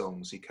Curb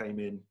songs. He came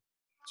in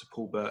to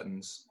Paul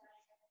Burton's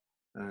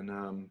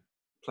and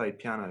played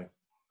piano,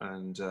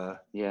 and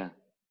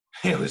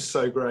it was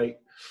so great.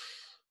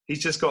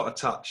 He's just got a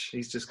touch.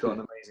 He's just got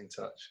an amazing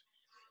touch.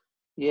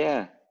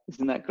 Yeah,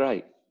 isn't that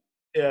great?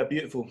 Yeah,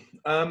 beautiful.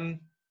 And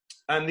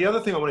the other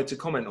thing I wanted to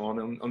comment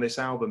on this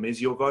album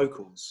is your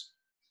vocals,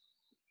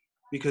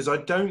 because I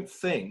don't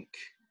think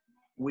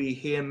we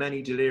hear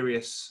many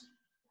Delirious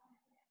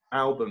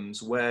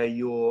albums where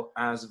you're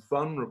as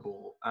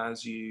vulnerable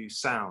as you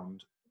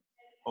sound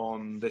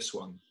on this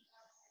one.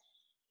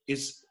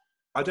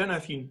 I don't know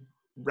if you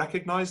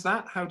recognize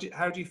that. How do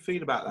you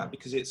feel about that?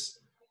 Because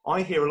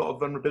I hear a lot of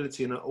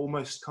vulnerability and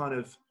almost kind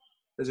of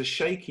there's a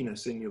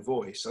shakiness in your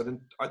voice.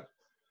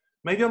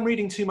 Maybe I'm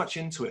reading too much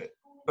into it,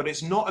 but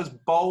it's not as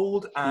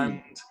bold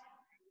and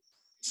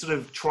sort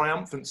of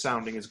triumphant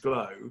sounding as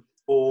Glow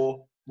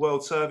or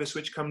World Service,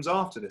 which comes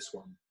after this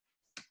one.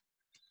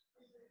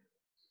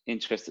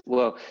 Interesting.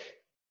 Well,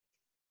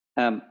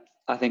 I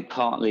think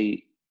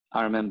partly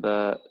I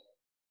remember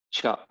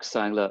Chuck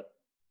saying, look,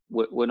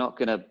 we're not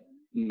going to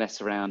mess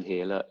around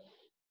here. Look,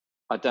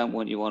 I don't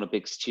want you on a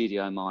big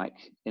studio mic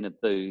in a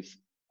booth.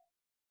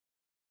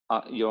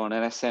 You're on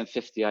an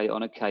SM58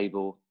 on a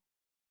cable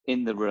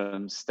in the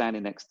room,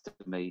 standing next to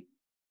me,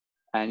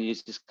 and you're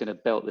just going to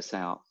belt this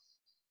out.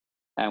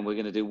 And we're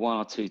going to do 1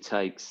 or 2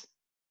 takes,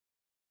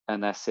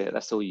 and that's it.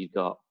 That's all you've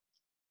got.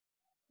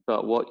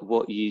 But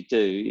what you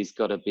do is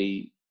got to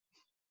be,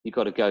 you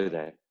got to go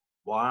there.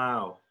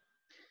 Wow.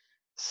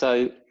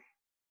 So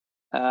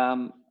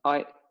I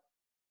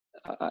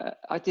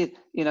did,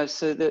 you know,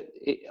 so that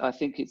I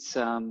think it's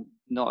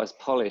not as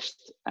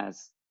polished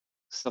as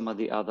some of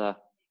the other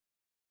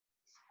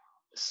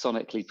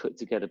sonically put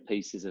together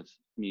pieces of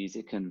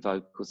music and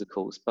vocals, of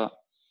course, but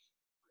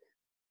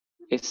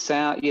it's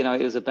you know,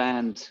 it was a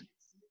band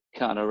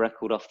cutting a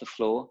record off the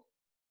floor,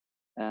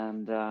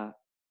 and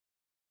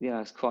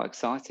yeah, it's quite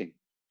exciting.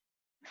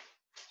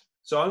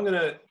 So I'm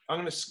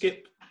gonna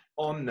skip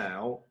on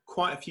now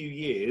quite a few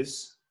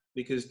years,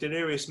 because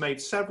Delirious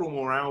made several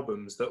more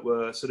albums that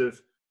were sort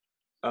of,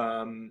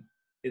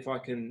 if I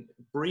can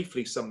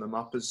briefly sum them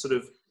up, as sort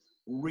of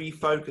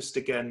refocused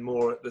again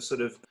more at the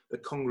sort of the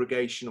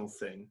congregational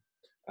thing.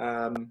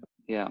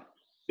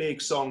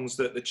 Big songs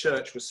that the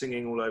church was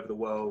singing all over the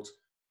world.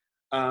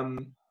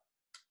 And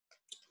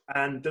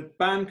the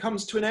band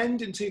comes to an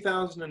end in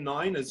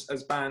 2009,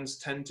 as bands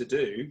tend to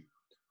do.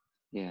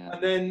 Yeah.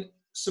 And then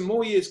some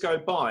more years go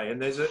by,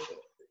 and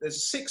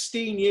there's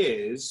 16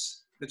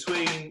 years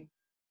between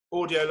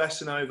Audio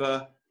Lesson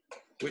Over,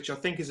 which I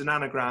think is an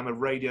anagram of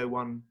Radio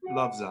 1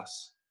 Loves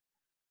Us.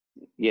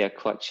 Yeah,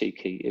 quite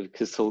cheeky,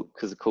 because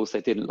of course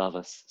they didn't love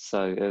us,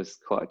 so it was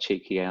quite a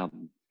cheeky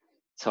album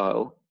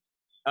title.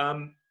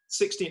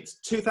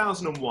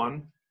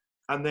 2001,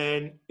 and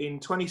then in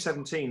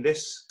 2017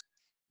 this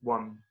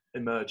one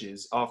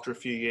emerges after a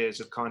few years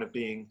of kind of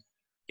being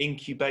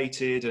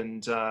incubated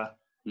and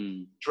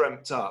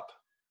dreamt up.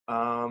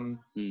 And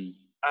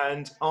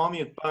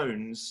Army of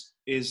Bones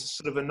is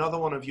sort of another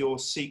one of your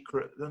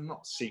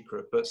not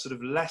secret, but sort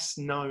of less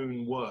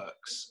known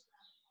works.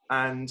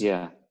 And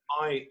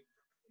I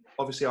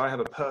have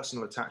a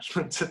personal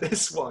attachment to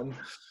this one,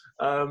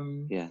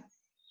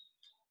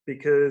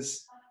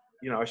 because,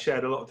 you know, I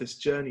shared a lot of this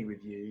journey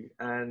with you,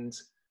 and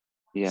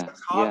it's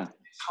hard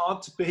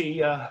to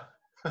be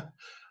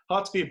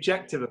hard to be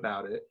objective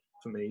about it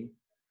for me.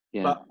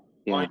 But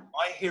I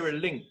hear a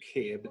link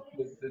here,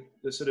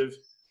 the sort of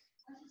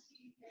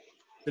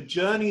the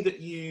journey that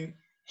you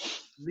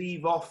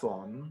leave off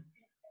on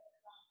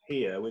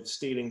here with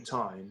Stealing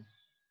Time,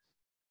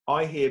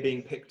 I hear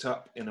being picked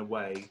up in a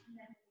way,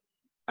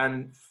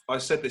 and I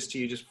said this to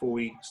you just before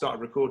we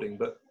started recording,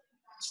 but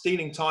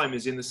Stealing Time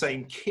is in the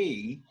same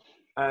key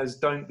as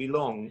Don't Be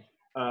Long,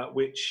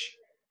 which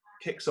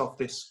kicks off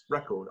this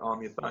record,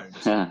 Army of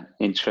Bones.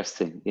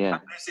 Interesting, yeah.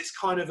 And there's this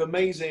kind of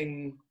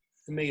amazing,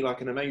 for me, like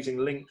an amazing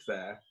link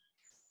there,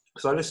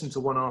 because I listened to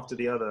one after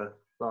the other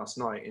last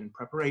night in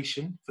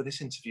preparation for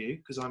this interview,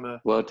 because I'm a...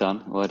 Well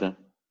done,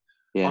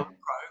 yeah. I'm a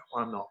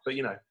pro, I'm not, but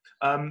you know.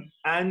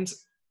 And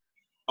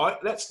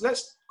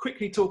let's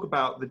quickly talk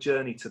about the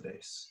journey to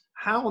this.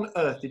 How on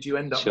earth did you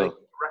end up making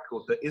a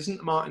record that isn't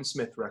a Martin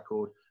Smith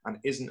record and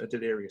isn't a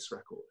Delirious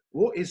record?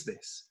 What is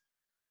this?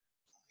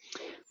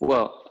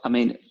 Well, I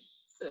mean,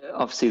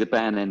 obviously the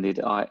band ended.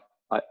 I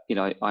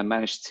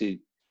managed to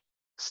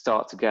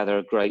start to gather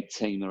a great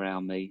team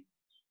around me,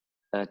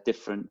 a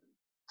different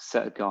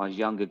set of guys,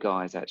 younger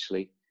guys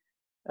actually,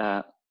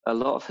 a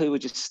lot of who were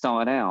just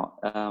starting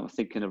out.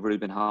 Thinking of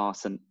Ruben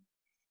Haas, and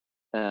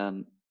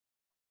I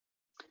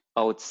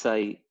would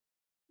say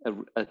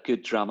a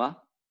good drummer,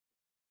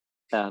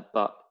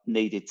 but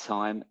needed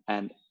time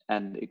and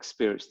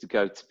experience to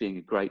go to being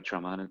a great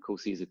drummer. And of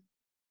course, he's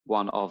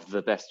one of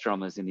the best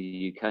drummers in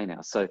the UK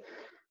now. So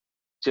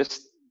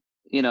just,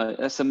 you know,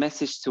 that's a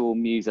message to all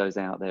musos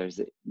out there, is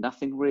that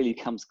nothing really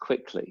comes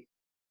quickly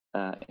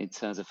in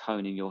terms of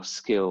honing your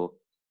skill,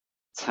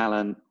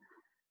 talent.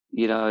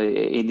 You know,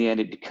 in the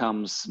end, it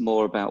becomes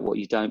more about what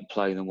you don't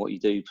play than what you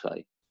do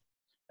play.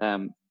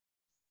 And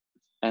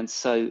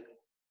so,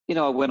 you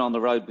know, I went on the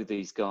road with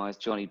these guys,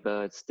 Johnny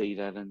Bird, Steve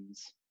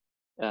Evans.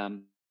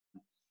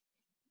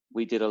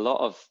 We did a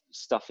lot of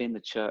stuff in the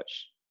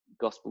church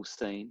gospel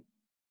scene.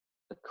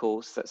 Of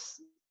course,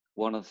 that's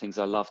one of the things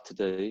I love to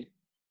do.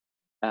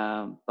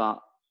 But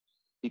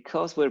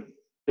because we're a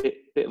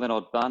bit of an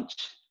odd bunch,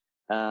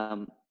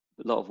 a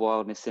lot of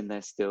wildness in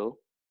there still,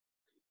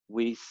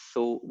 we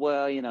thought,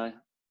 well, you know,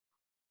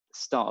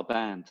 start a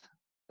band.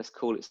 Let's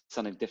call it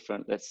something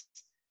different. Let's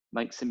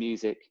make some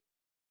music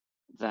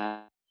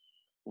that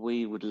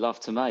we would love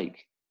to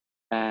make.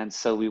 And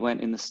so we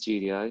went in the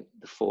studio,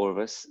 the four of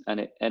us, and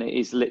it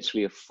is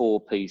literally a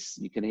 4-piece.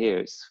 You can hear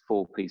it's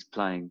 4-piece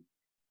playing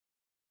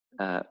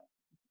those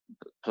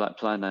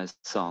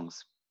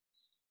songs.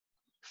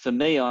 For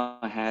me,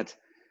 I had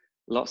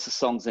lots of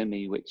songs in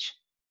me which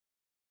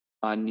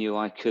I knew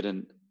I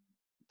couldn't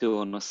do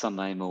on a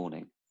Sunday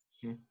morning.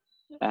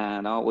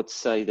 And I would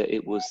say that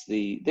it was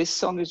this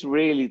song is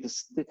really,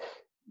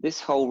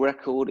 this whole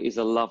record is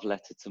a love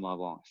letter to my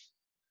wife.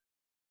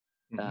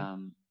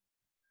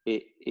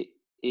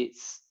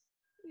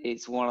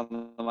 It's one of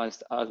the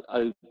most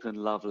open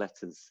love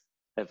letters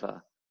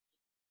ever,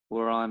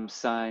 where I'm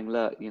saying,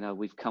 look, you know,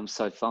 we've come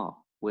so far.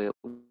 We're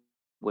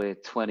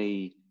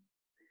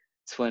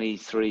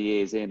 23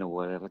 years in or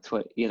whatever,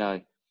 you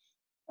know,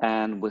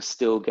 and we're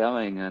still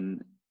going.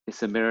 And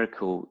it's a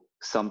miracle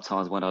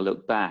sometimes when I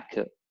look back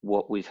at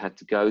what we've had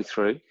to go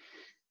through,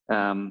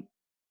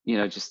 you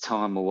know, just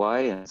time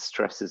away and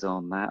stresses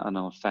on that and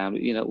our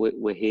family. You know,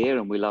 we're here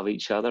and we love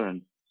each other.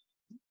 And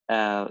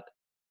well,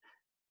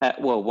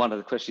 one of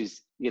the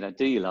questions, you know,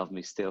 do you love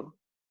me still?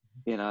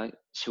 You know,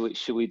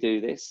 should we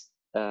do this?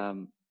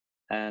 And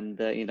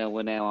you know,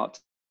 we're now up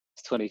to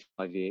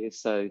 25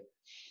 years, so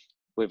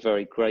we're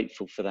very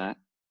grateful for that.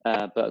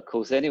 But of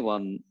course,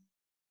 anyone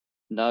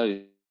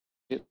knows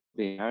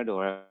being married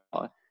or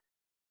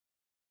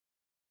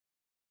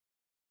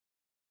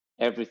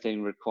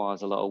everything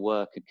requires a lot of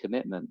work and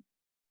commitment.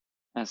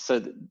 And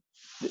so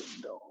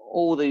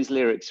all these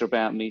lyrics are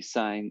about me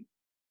saying,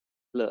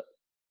 look,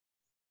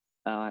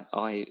 I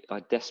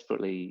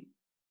desperately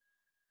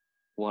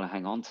want to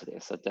hang on to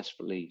this. I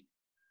desperately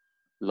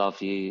love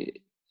you,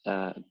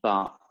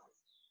 but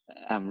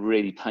I'm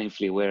really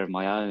painfully aware of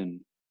my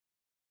own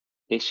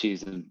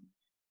issues and,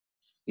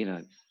 you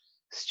know,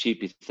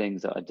 stupid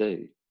things that I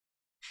do,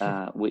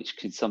 which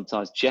can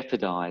sometimes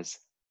jeopardize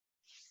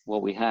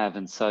what we have.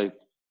 And so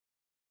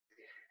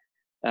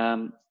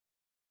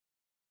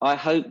I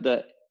hope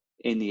that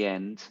in the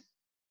end,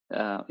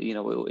 you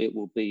know, it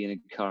will be an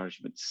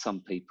encouragement to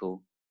some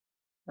people.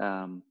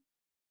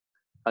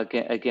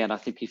 Again, I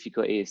think if you've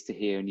got ears to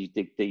hear and you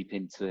dig deep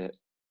into it,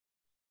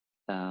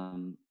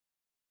 in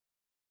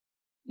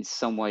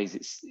some ways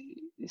it's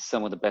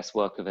some of the best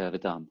work I've ever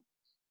done.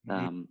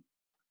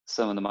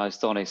 Some of the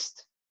most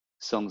honest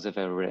songs I've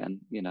ever written.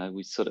 You know,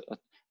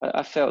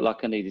 I felt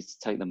like I needed to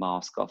take the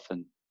mask off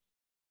and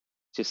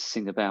just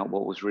sing about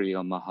what was really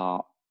on my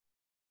heart.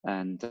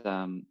 And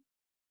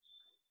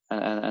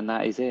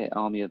that is it,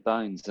 Army of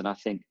Bones. And I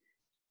think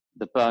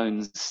the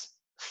Bones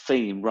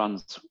theme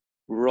runs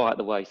right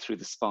the way through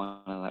the spine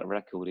of that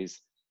record. Is,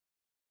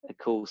 of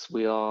course,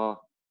 we are,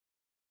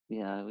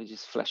 you know, we're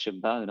just flesh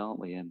and bone, aren't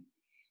we? And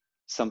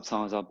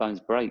sometimes our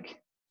bones break,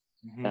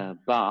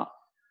 but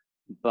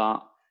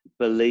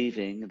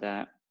believing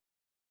that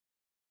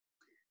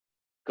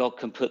God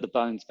can put the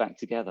bones back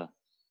together,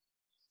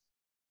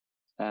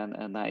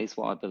 and that is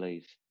what I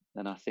believe,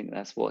 and I think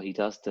that's what He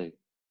does do.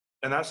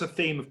 And that's a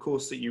theme, of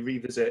course, that you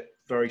revisit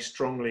very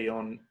strongly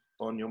on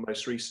on your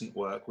most recent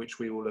work, which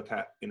we will look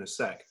at in a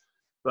sec.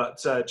 But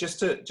just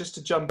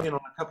to jump in on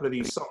a couple of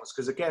these songs,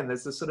 because again,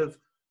 there's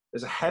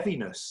a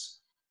heaviness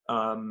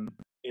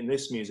in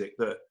this music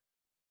that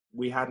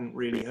we hadn't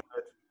really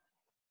heard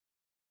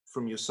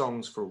from your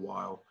songs for a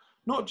while.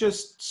 Not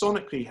just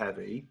sonically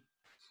heavy,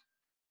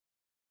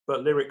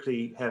 but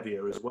lyrically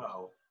heavier as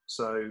well.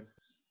 So,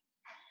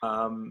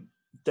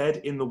 Dead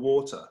in the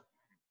Water.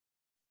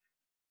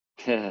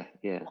 Yeah.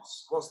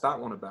 What's that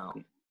one about?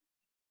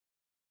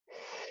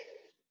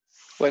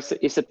 Well,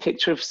 it's a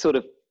picture of sort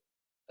of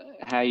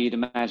how you'd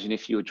imagine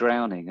if you were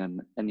drowning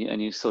and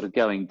you're sort of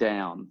going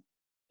down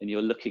and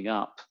you're looking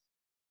up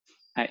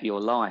at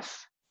your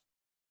life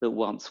that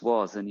once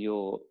was, and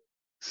you're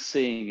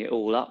seeing it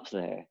all up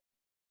there,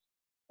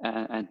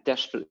 and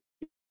desperately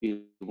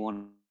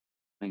wanting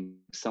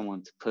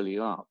someone to pull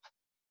you up.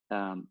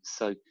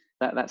 So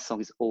that song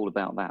is all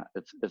about that.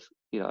 Of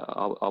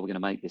are we going to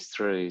make this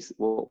through? Is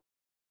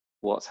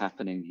what's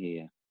happening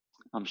here?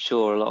 I'm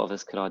sure a lot of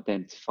us could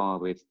identify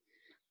with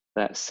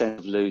that sense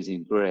of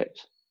losing grip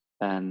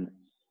and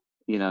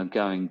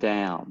going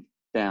down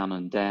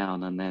and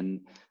down, and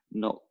then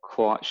not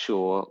quite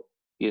sure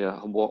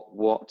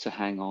what to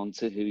hang on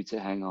to, who to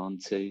hang on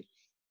to,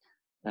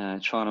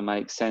 trying to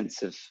make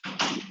sense of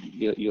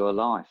your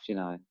life.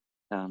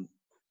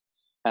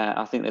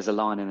 I think there's a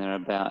line in there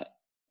about,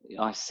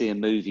 I see a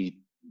movie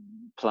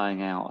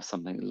playing out or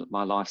something.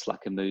 My life's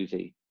like a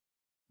movie.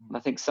 And I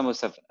think some of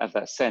us have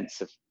that sense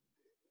of,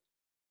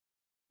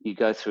 you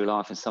go through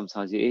life and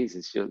sometimes it is.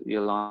 It's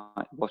you're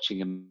like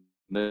watching a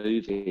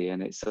movie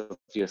and it's of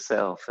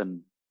yourself, and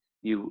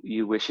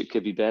you wish it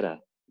could be better.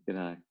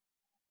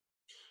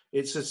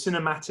 It's a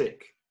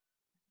cinematic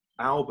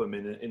album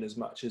in as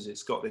much as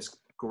it's got this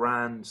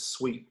grand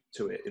sweep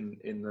to it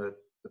in the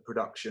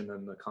production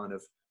and the kind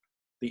of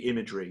the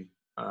imagery.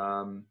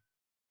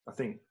 I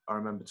think I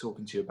remember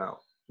talking to you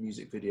about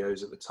music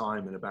videos at the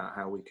time and about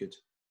how we could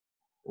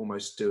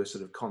almost do a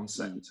sort of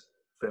concept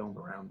film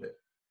around it.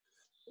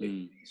 It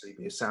could easily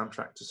be a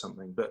soundtrack to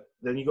something. But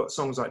then you got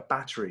songs like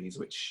Batteries,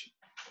 which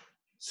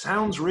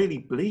sounds really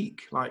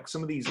bleak. Like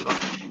some of these,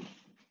 like,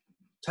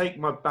 take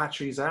my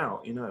batteries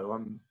out,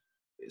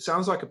 it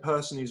sounds like a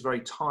person who's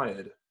very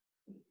tired.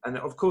 And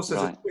of course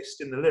there's a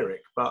twist in the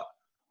lyric, but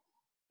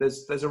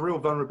there's a real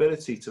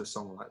vulnerability to a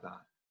song like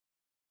that.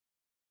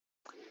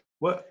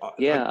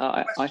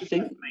 I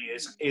think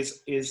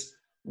is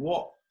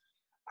what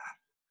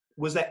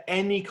was there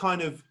any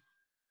kind of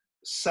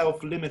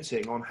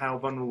self-limiting on how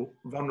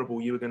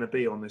vulnerable you were going to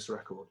be on this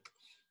record?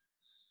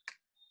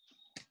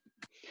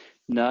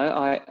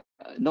 No,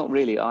 not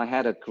really. I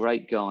had a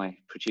great guy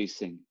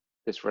producing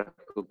this record,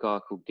 a guy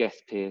called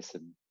Geth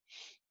Pearson,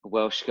 a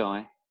Welsh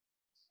guy,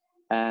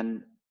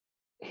 and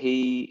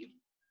he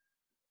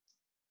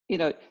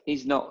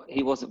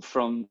wasn't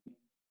from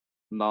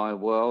my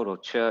world or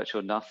church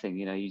or nothing.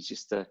 He's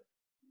just a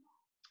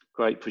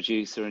great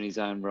producer in his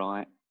own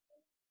right,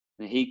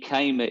 and he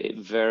came at it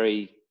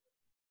very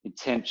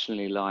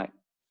intentionally, like,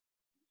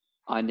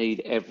 I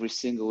need every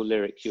single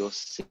lyric you're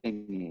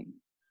singing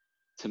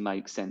to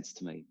make sense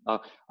to me.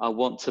 I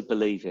want to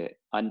believe it.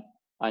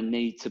 I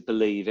need to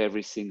believe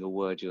every single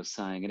word you're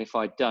saying, and if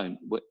I don't,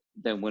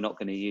 then we're not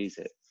going to use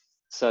it.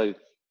 So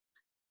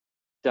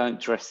don't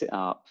dress it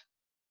up.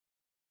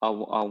 I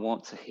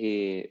want to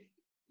hear,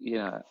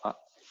 I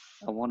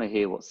want to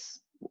hear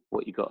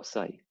what you got to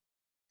say.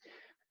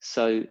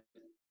 So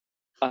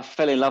I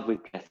fell in love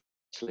with Geth,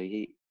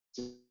 actually.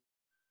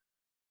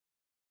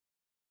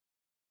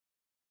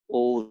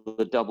 All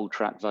the double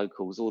track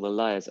vocals, all the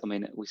layers. I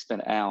mean, we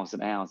spent hours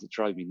and hours. It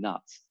drove me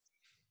nuts.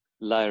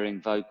 Layering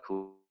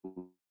vocals,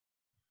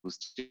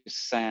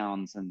 just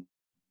sounds, and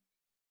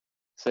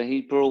so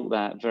he brought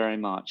that very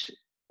much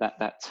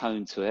that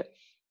tone to it.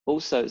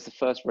 Also, it's the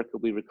first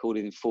record we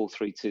recorded in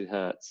 432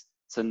 hertz.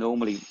 So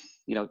normally,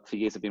 for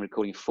years I've been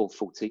recording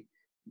 440,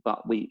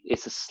 but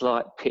it's a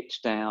slight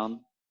pitch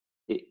down.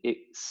 It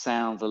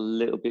sounds a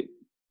little bit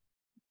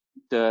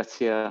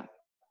dirtier, a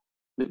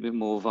little bit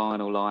more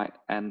vinyl-like,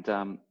 and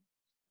I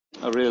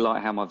really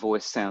like how my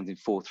voice sounds in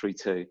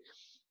 432.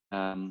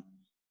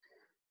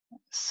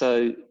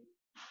 So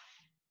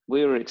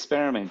we were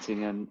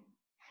experimenting, and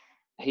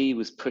he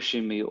was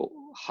pushing me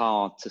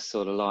hard to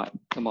sort of like,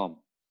 come on,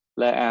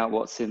 let out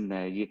what's in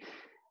there. You've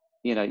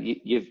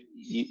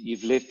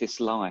lived this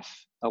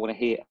life. I want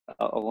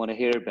to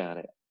hear about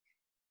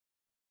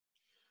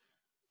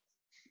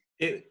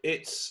it.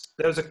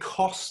 There's a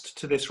cost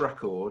to this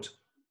record.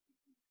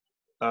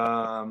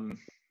 I'm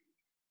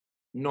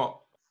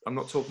not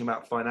talking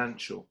about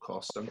financial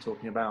cost. I'm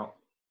talking about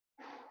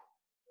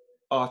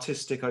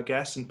artistic, I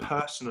guess, and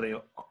personally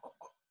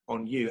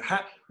on you.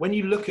 When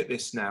you look at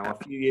this now, a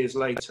few years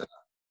later,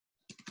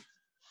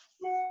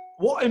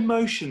 what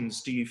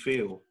emotions do you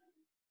feel?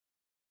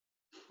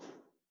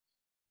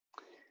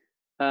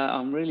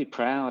 I'm really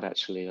proud,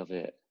 actually, of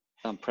it.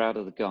 I'm proud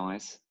of the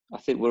guys. I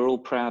think we're all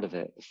proud of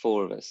it, the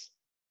four of us,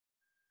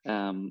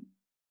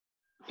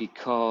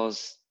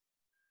 because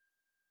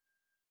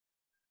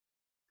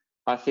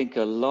I think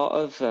a lot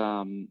of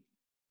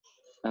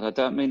and I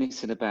don't mean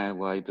this in a bad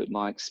way, but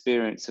my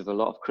experience of a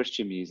lot of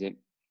Christian music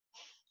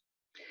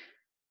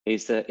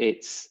is that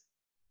it's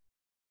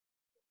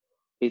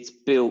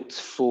built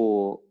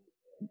for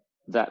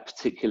that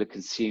particular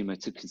consumer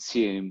to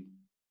consume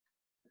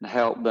and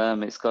help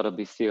them. It's got to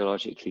be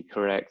theologically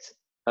correct.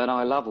 And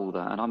I love all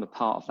that, and I'm a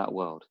part of that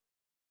world.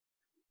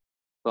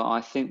 But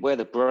I think where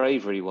the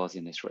bravery was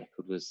in this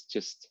record was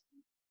just,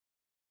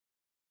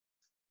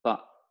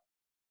 but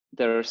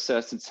there are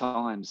certain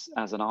times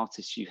as an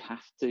artist you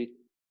have to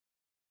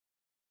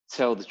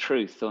tell the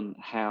truth on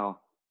how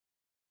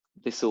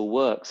this all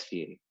works for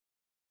you.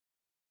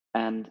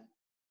 And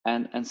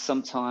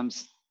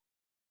sometimes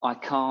I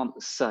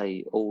can't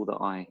say all that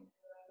I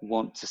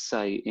want to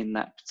say in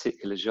that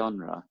particular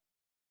genre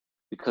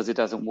because it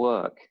doesn't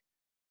work.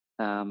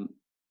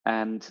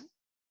 And,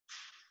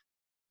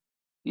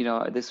 you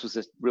know, this was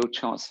a real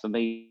chance for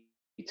me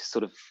to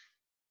sort of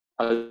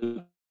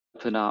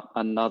open up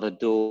another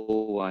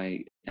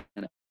doorway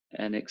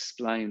and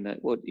explain that,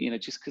 well, you know,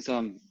 just because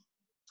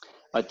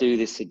I do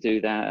this or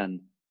do that,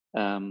 and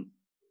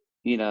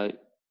you know,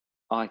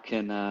 I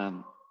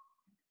can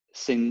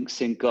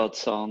sing God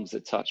songs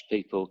that touch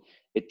people.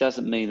 It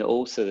doesn't mean that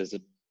also there's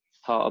a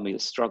part of me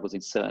that struggles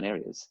in certain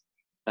areas,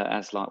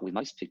 as like with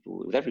most people,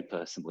 with every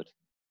person would.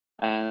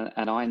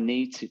 And I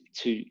need to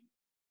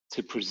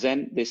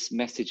present this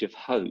message of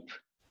hope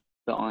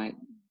that I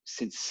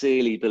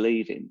sincerely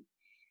believe in.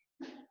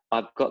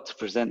 I've got to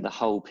present the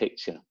whole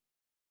picture.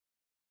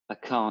 I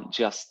can't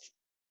just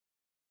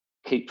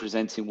keep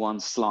presenting one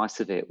slice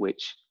of it,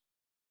 which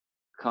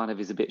kind of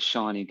is a bit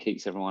shiny and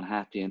keeps everyone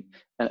happy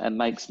and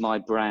makes my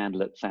brand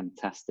look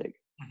fantastic.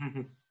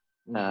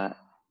 But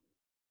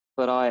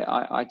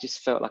I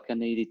just felt like I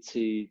needed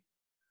to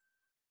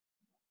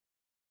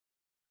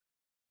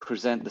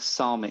present the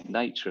psalmic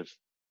nature of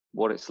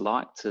what it's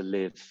like to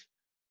live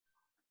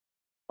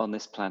on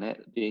this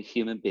planet, be a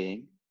human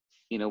being.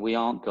 You know, we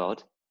aren't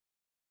God.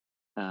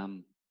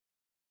 And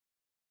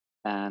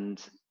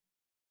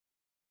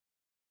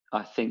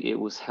I think it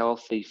was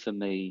healthy for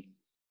me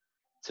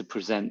to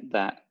present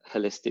that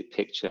holistic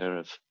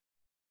picture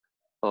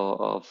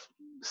of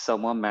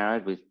someone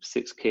married with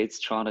 6 kids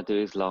trying to do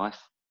his life,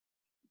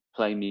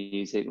 play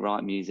music,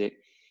 write music.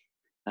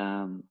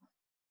 An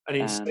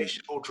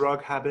insatiable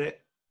drug habit.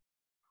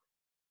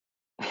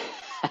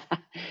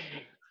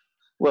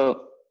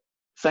 Well,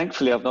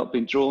 thankfully I've not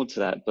been drawn to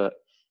that, but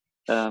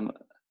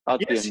I'd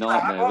be a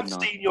nightmare, wouldn't I?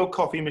 I've seen your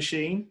coffee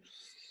machine.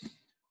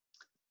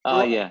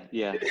 Oh, yeah.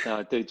 No,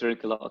 I do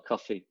drink a lot of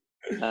coffee.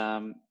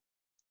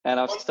 And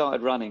I've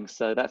started running,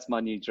 so that's my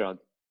new drug.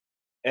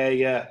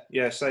 Yeah.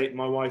 So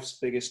my wife's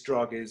biggest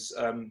drug is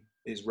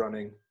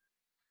running.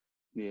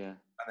 Yeah.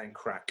 And then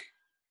crack.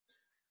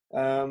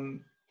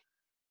 I'm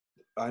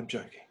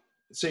joking.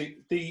 See,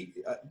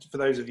 for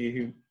those of you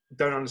who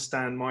don't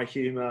understand my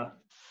humour,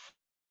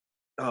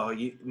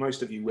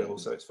 most of you will,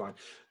 so it's fine.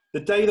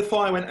 The Day the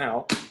Fire Went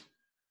Out.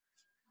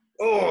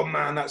 Oh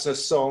man, that's a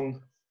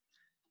song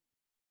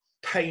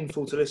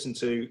painful to listen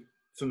to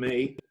for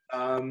me.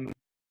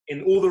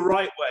 In all the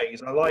right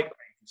ways, I like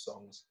painful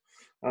songs.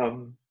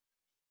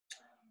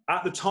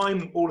 At the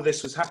time all of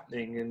this was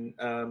happening,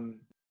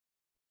 and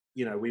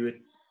you know, we were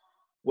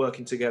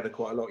working together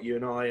quite a lot, you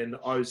and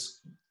I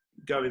was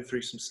going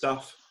through some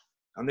stuff,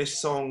 and this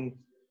song,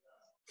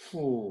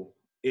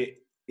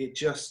 it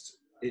just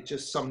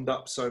summed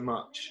up so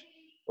much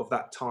of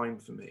that time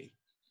for me.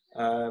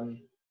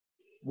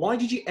 Why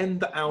did you end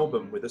the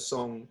album with a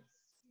song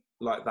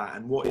like that,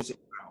 and what is it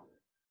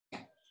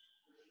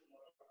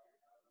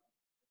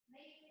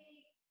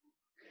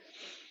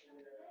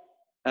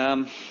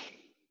about?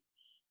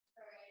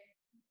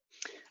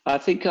 I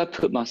think I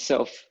put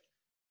myself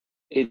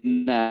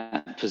in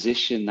that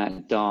position,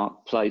 that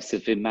dark place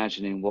of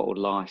imagining what would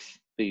life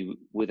be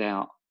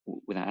without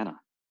Anna.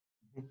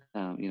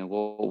 You know,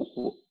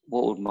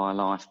 what would my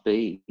life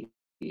be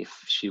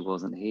if she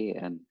wasn't here?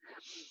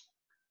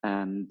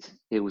 And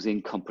it was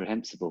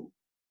incomprehensible.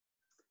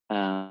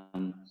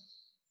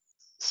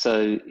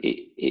 So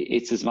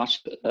it's as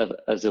much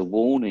as a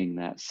warning,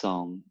 that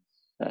song,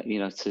 you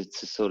know, to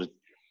sort of,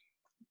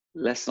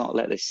 let's not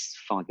let this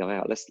fire go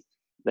out.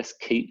 Let's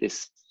keep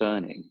this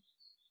burning,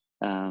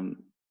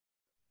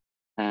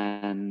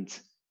 and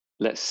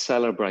let's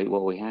celebrate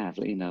what we have.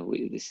 You know,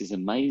 this is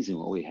amazing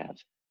what we have.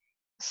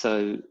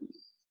 So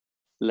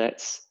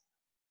let's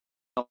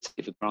not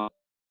take it for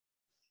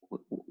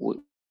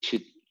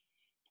granted.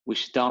 We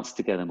should dance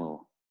together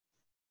more.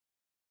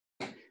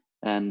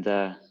 And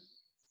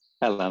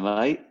hello,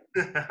 mate.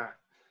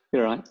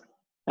 You're right.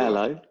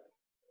 Hello.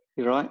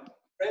 You're right.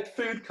 Red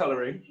food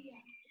colouring.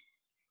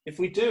 If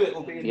we do, it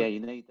will be. Yeah, you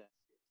need that.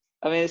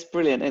 I mean, it's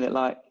brilliant, isn't it?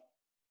 Like,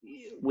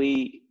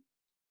 we,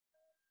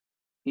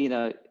 you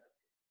know,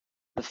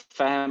 the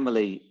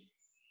family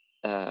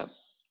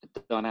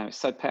dynamic is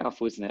so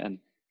powerful, isn't it?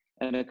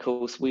 And of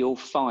course, we all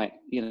fight.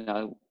 You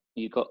know,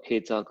 you got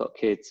kids, I've got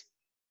kids.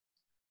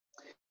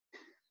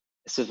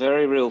 It's a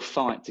very real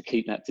fight to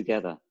keep that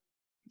together.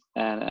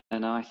 And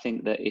I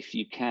think that if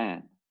you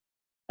can,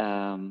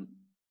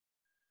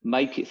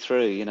 make it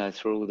through, you know,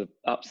 through all the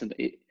ups and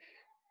it,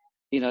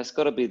 you know, it's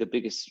got to be the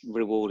biggest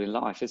reward in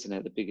life, isn't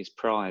it? The biggest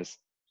prize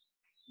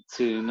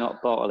to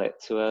not bottle it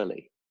too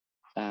early.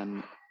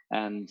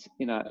 And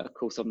you know, of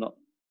course,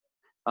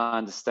 I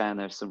understand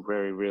there's some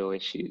very real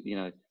issues. You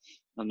know,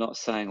 I'm not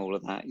saying all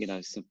of that. You know,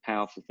 some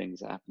powerful things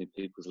that happen in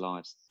people's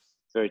lives,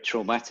 very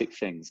traumatic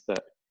things.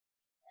 But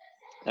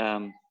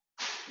I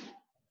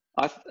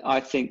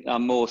think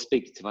I'm more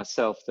speaking to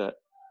myself that,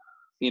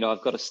 you know,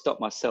 I've got to stop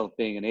myself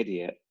being an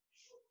idiot,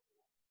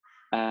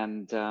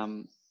 and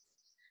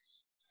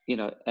you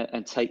know,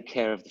 and take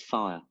care of the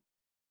fire.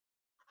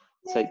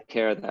 Take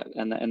care of that,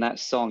 and that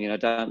song, you know,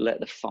 don't let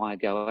the fire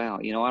go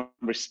out. You know, I'm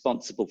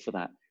responsible for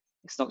that.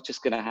 It's not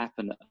just going to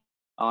happen.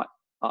 I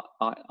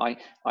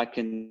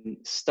can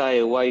stay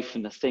away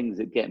from the things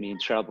that get me in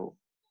trouble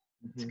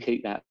to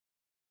keep that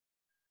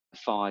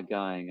fire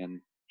going.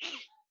 And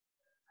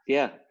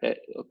yeah, a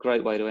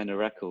great way to end a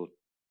record.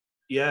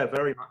 Yeah,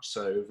 very much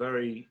so.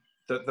 Very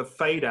the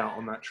fade out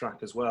on that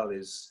track as well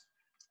is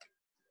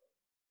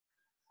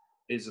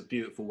a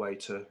beautiful way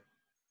to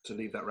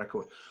leave that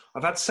record.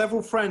 I've had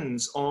several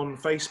friends on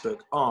Facebook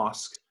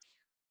ask,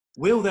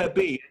 will there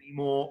be any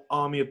more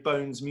Army of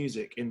Bones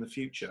music in the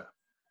future?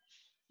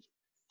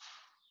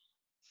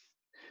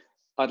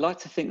 I'd like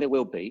to think there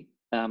will be.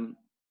 The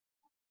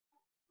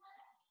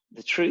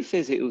truth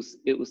is, it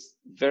was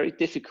very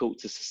difficult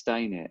to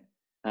sustain it.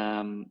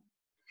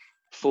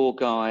 4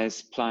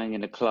 guys playing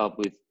in a club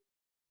with,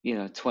 you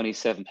know,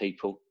 27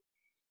 people,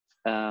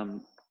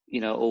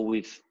 you know, all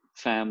with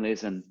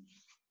families, and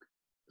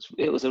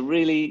it was a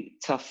really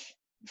tough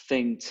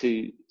thing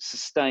to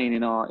sustain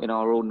in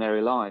our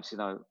ordinary lives. You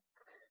know,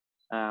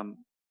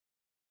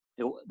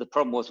 the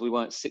problem was we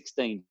weren't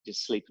 16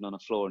 just sleeping on the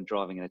floor and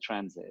driving in a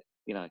transit.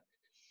 You know,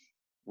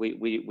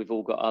 we've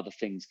all got other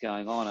things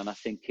going on, and I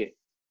think it.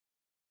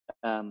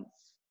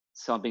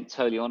 So I'm being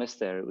totally honest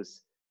there. It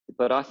was,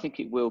 but I think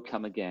it will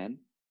come again,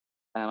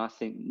 and I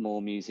think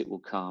more music will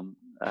come.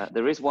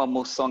 There is one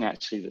more song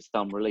actually that's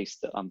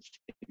unreleased that I'm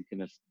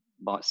thinking of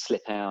might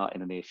slip out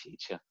in the near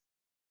future.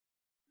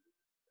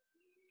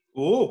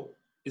 Oh,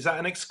 is that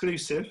an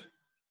exclusive?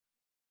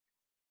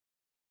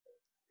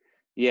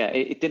 Yeah,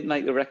 it didn't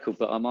make the record,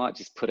 but I might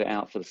just put it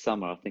out for the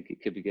summer. I think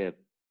it could be good.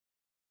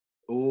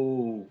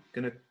 Oh,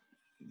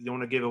 you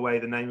want to give away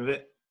the name of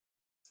it?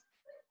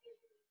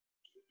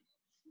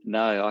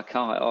 No, I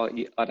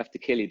can't. I'd have to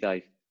kill you,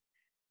 Dave.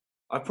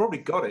 I've probably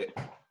got it.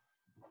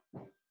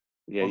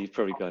 Yeah, you've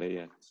probably got it,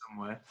 yeah.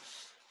 Somewhere.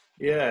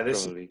 Yeah, there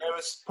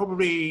was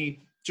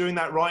probably, during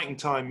that writing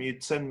time,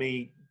 you'd send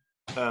me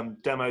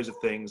demos of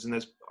things, and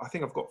I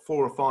think I've got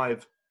 4 or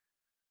 5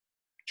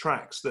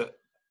 tracks that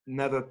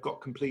never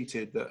got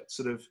completed that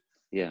sort of...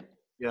 Yeah,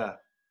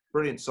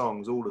 brilliant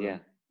songs, all of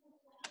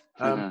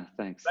them.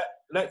 Thanks.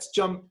 Let's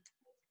jump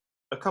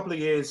a couple of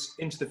years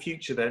into the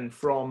future then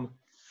from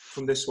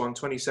this one,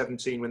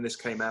 2017, when this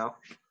came out,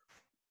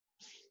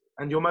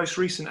 and your most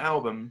recent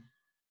album.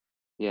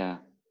 Yeah.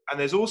 And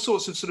there's all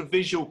sorts of sort of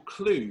visual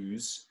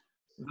clues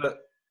that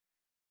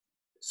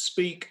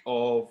speak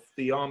of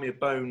the Army of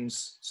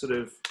Bones sort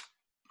of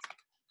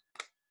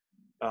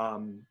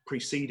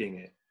preceding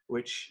it,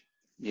 which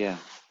are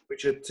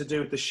to do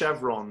with the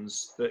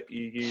chevrons that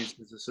you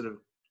used as a sort of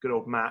good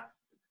old map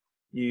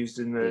used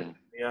in the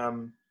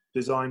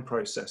design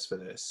process for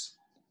this.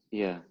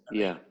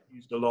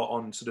 Used a lot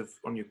on sort of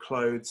on your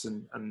clothes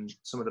and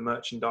some of the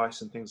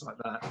merchandise and things like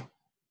that.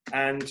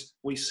 And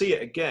we see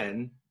it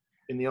again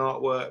in the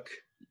artwork.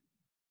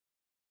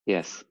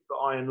 Yes. The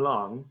Iron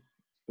Lung,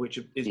 which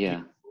is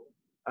beautiful,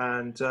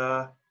 and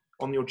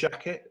on your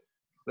jacket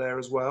there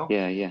as well.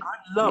 Yeah. I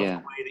love the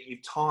way that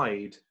you've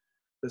tied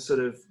the sort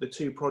of the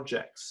 2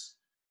 projects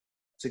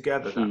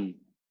together.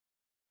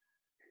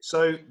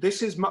 So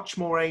this is much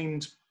more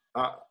aimed,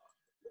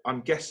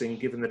 I'm guessing,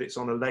 given that it's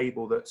on a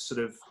label that's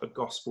sort of a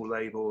gospel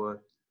label,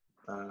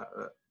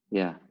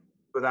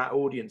 for that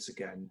audience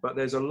again. But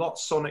there's a lot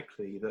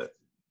sonically that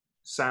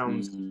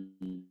sounds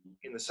in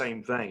the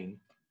same vein.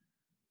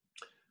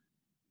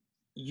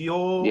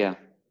 Your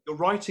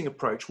writing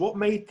approach, what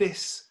made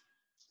this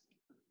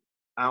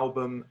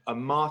album a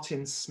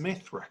Martin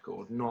Smith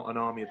record, not an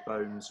Army of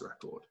Bones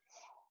record?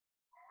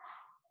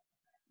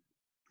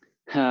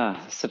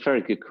 That's a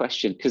very good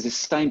question, because it's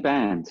the same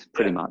band,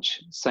 pretty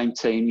much. Same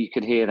team, you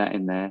could hear that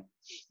in there.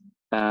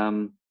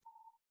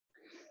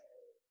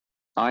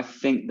 I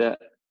think that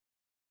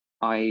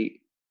I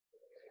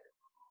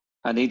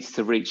needed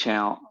to reach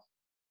out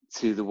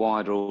to the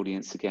wider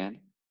audience again.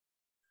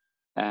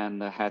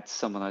 And I had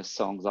some of those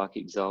songs like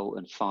Exalt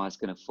and Fire's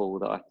Gonna Fall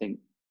that I think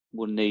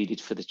were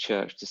needed for the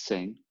church to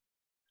sing.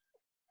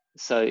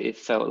 So it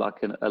felt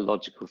like a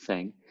logical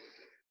thing.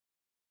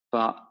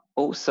 But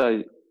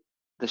also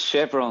the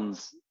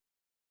chevrons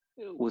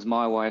was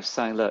my way of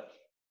saying, look,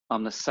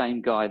 I'm the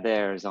same guy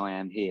there as I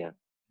am here.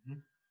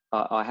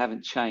 I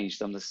haven't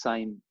changed. I'm the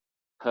same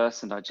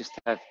person. I just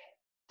have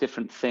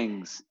different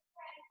things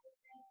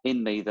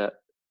in me that,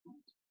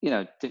 you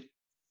know,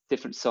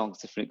 different songs,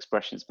 different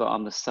expressions, but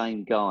I'm the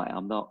same guy.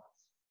 I'm not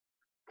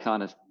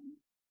kind of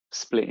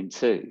split in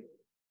two.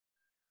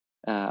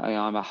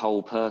 I'm a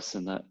whole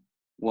person that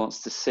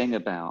wants to sing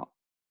about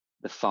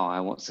the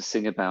fire, wants to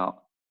sing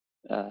about,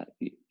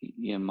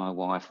 my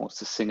wife wants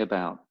to sing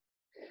about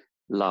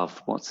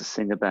love, wants to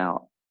sing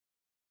about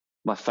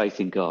my faith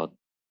in God.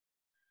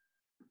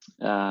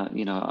 And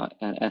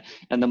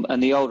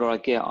the older I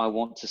get, I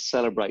want to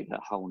celebrate that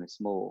wholeness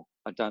more.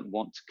 I don't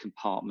want to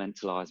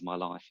compartmentalize my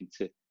life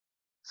into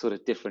sort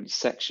of different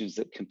sections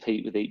that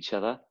compete with each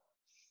other.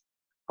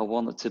 I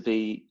want it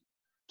to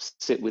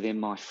sit within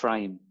my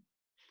frame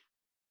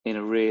in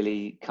a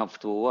really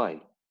comfortable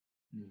way.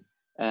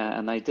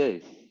 And they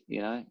do,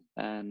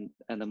 and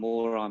the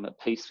more I'm at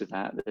peace with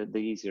that, the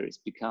easier it's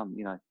become.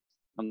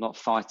 I'm not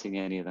fighting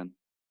any of them.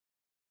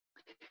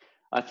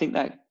 I think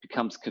that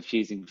becomes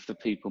confusing for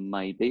people.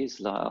 Maybe it's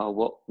like,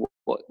 oh,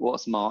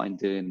 what's Martin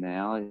doing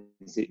now?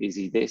 Is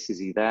he this? Is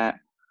he that?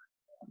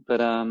 But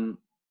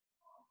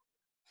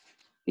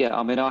yeah,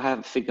 I mean, I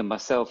haven't figured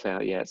myself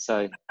out yet.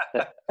 So,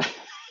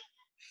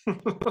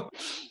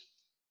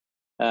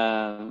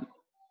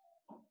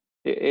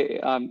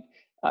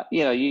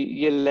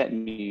 you let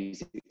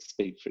music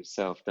speak for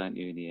itself, don't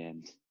you? In the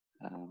end,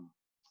 no,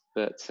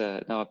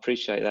 I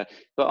appreciate that.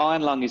 But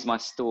Iron Lung is my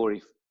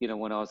story.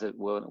 When I was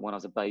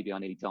a baby, I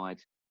nearly died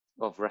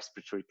of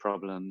respiratory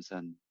problems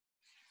and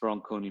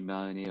bronchial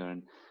pneumonia,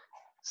 and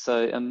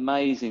so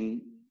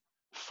amazing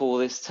for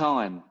this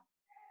time.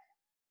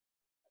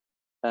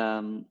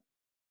 Iron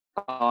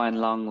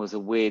Lung was a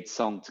weird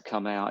song to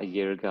come out a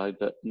year ago,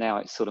 but now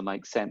it sort of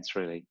makes sense,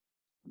 really,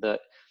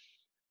 that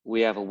we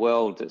have a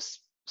world that's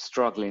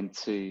struggling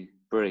to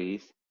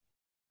breathe,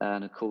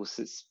 and of course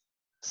it's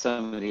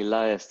so many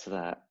layers to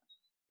that,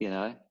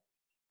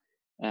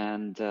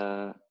 and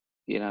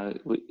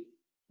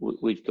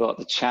we've got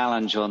the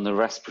challenge on the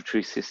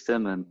respiratory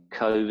system and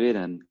COVID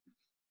and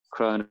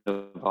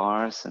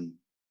coronavirus,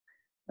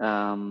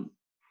 and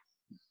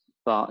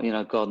but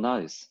God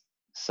knows.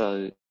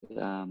 So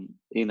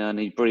and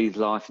he breathed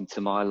life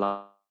into my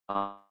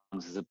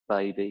lungs as a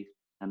baby,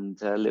 and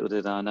little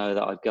did I know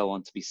that I'd go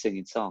on to be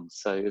singing songs.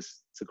 So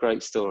it's a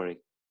great story.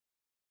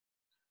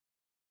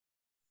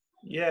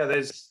 Yeah,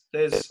 there's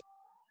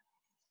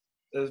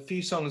a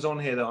few songs on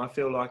here that I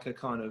feel like are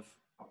kind of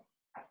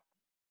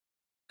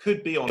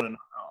could be on an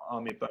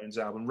Army of Bones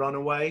album.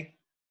 Runaway.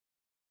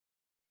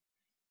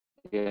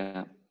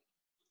 Yeah.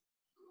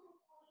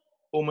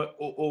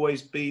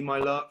 Always Be My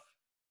Love.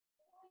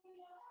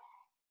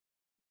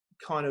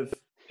 Kind of,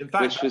 in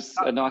fact, which was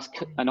a nice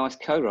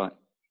co-write.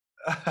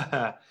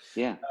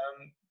 Yeah.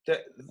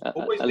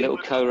 A little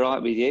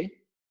co-write with you.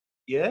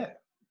 Yeah,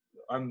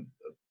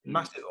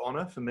 massive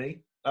honour for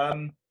me.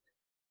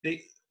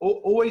 The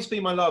Always Be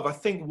My Love, I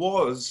think,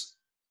 was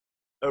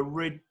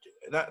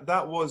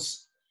that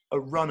was a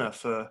runner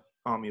for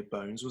Army of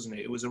Bones, wasn't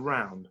it? It was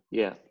around.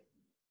 Yeah.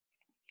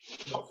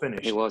 Not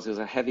finished. It was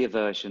a heavier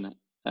version,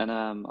 and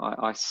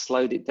I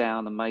slowed it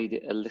down and made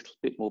it a little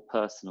bit more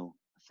personal,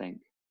 I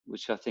think,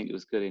 which I think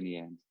was good in the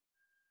end.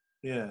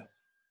 Yeah.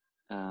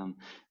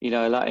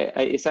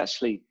 It's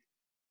actually,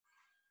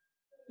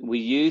 we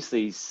use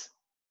these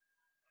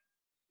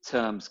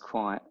terms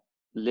quite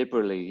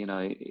liberally,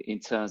 in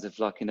terms of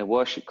like in a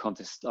worship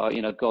contest,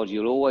 God,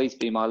 you'll always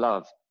be my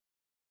love.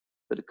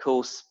 But of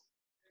course,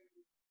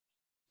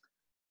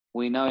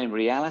 we know in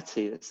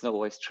reality that's not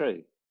always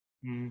true.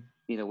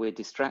 We're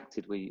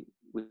distracted. We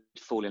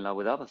fall in love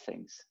with other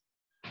things.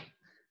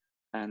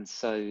 And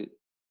so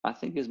I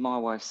think it's my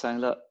way of saying,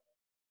 look,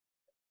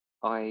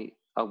 I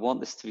want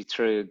this to be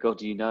true.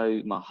 God,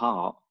 my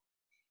heart,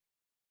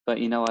 but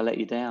I let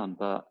you down.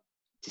 But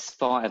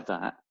despite of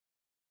that,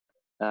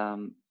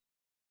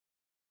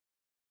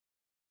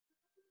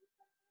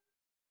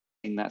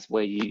 that's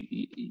where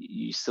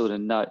you sort of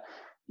know,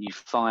 you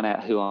find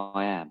out who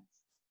I am.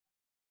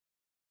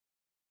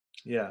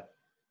 Yeah.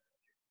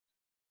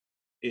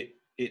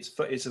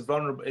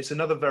 It's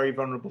another very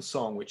vulnerable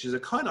song, which is a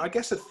kind of, I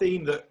guess, a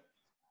theme that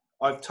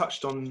I've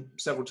touched on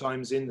several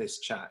times in this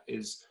chat,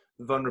 is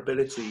the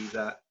vulnerability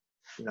that,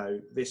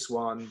 this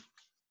one,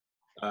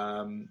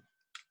 and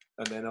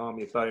then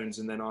Army of Bones,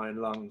 and then Iron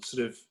Lung,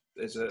 sort of,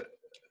 there's a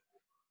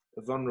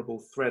vulnerable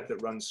thread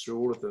that runs through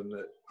all of them,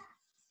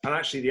 and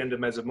actually the end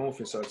of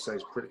Mesomorphosis, I'd say,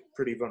 is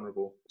pretty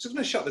vulnerable. Just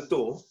going to shut the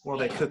door while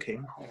they're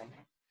cooking.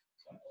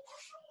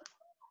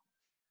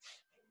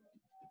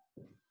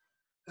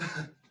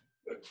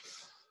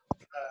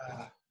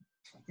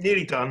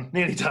 Nearly done.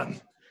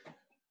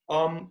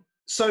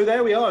 So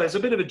there we are. There's a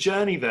bit of a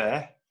journey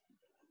there,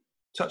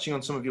 touching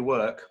on some of your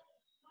work.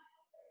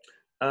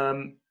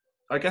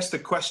 I guess the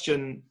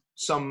question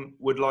some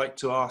would like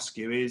to ask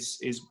you is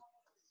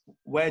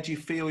where do you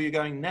feel you're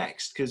going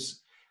next?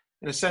 Because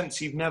in a sense,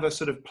 you've never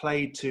sort of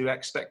played to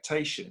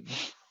expectation.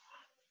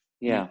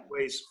 Yeah. You've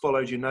always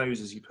followed your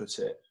nose, as you put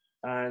it.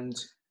 And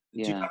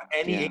do you have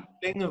any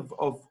inkling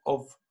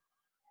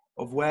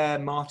of where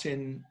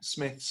Martin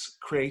Smith's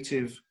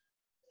creative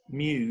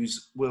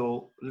muse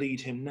will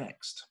lead him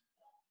next?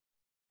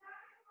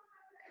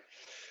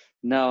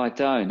 No, I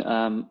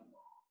don't.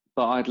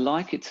 But I'd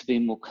like it to be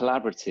more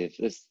collaborative.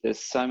 There's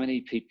so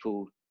many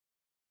people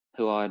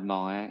who I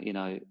admire, you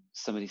know,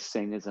 some of these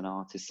singers and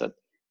artists.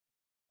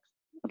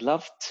 I'd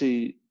love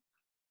to,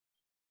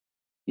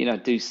 you know,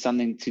 do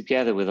something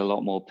together with a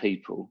lot more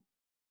people.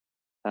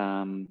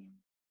 That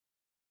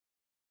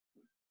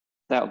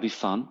would be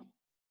fun.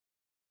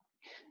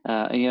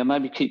 And, you know,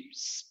 maybe keep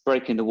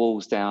breaking the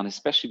walls down,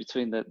 especially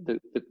between the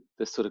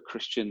sort of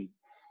Christian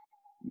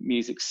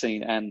music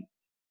scene and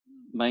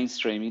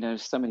mainstream. You know,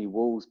 there's so many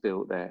walls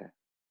built there.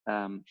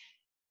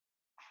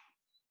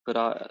 But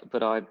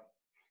I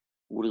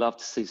would love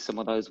to see some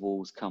of those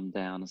walls come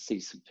down and see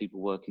some people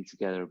working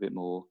together a bit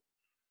more.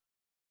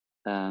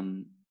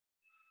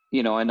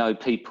 You know, I know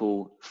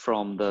people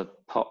from the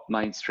pop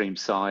mainstream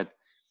side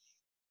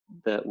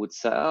that would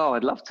say, "Oh,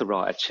 I'd love to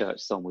write a church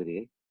song with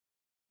you,"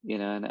 you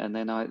know, and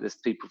then there's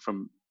people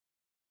from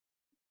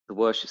the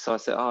worship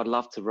side say, "Oh, I'd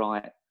love to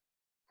write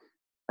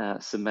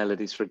some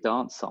melodies for a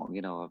dance song,"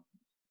 you know,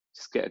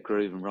 just get a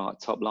groove and write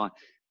a top line.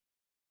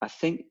 I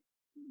think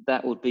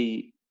that would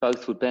be,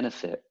 both would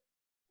benefit.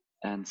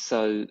 And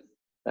so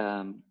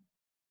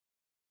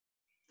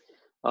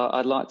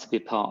I'd like to be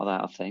a part of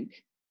that, I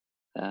think.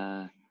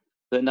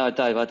 But no,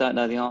 Dave, I don't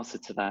know the answer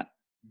to that.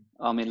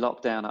 I'm in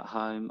lockdown at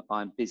home.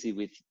 I'm busy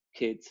with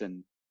kids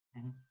and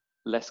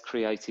less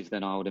creative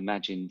than I would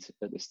imagined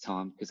at this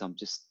time, because I'm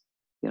just,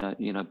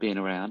 you know, being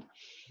around.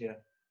 Yeah.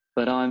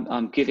 But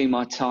I'm giving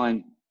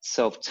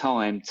myself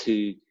time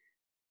to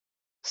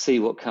see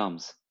what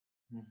comes,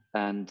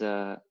 and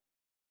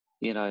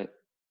you know,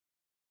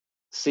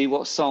 see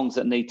what songs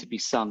that need to be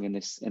sung in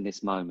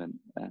this moment,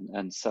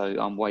 and so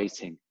I'm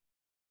waiting.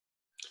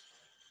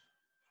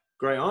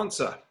 Great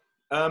answer.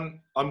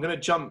 I'm going to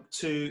jump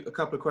to a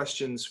couple of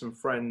questions from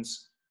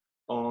friends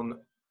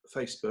on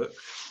Facebook.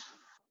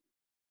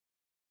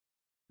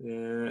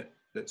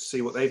 Let's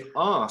see what they've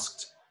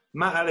asked.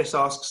 Matt Ellis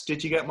asks,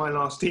 "Did you get my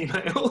last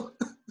email?"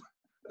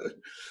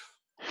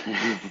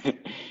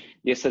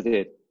 Yes, I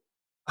did.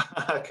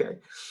 Okay.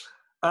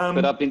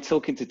 But I've been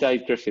talking to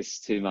Dave Griffiths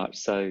too much,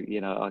 so,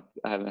 you know,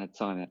 I haven't had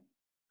time yet.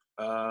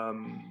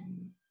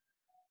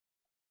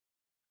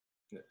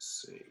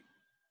 Let's see.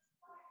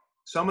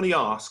 Somebody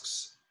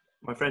asks,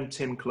 my friend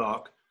Tim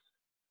Clark,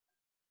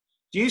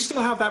 "Do you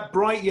still have that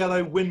bright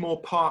yellow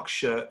Winmore Park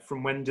shirt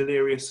from when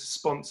Delirious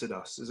sponsored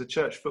us as a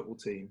church football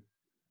team?"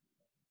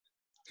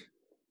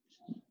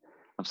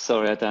 I'm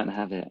sorry, I don't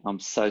have it. I'm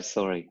so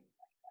sorry.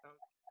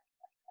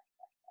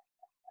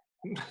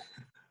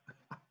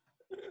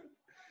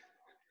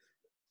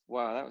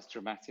 Wow, that was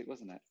dramatic,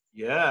 wasn't it?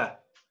 Yeah.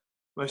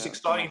 Most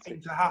exciting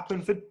thing to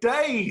happen for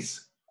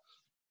days.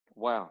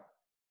 Wow.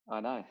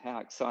 I know. How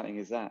exciting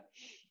is that?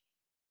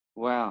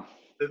 Wow.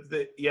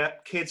 Yeah,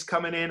 kids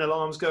coming in,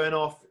 alarms going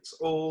off. It's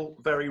all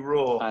very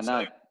raw. I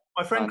know. So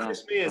my friend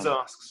Chris Mears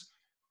asks,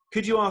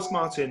 "Could you ask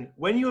Martin,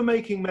 when you were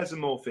making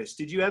Mesomorphis,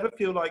 did you ever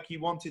feel like you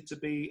wanted to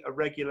be a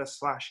regular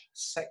 /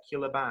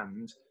 secular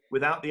band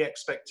without the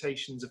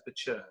expectations of the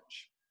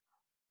church?"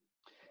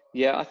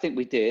 Yeah, I think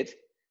we did.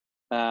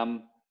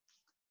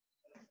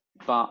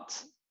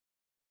 But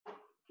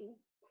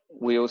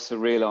we also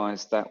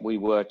realized that we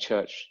were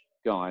church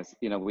guys.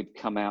 You know, we'd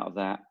come out of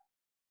that.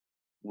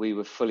 We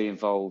were fully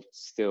involved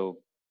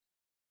still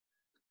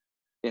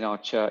in our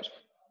church.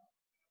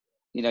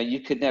 You know,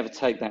 you could never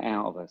take that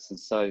out of us. And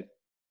so,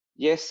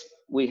 yes,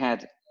 we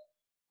had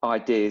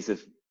ideas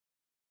of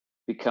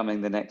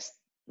becoming the next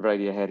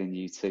Radiohead in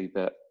U2,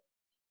 but,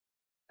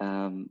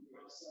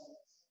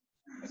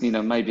 you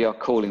know, maybe our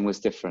calling was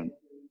different.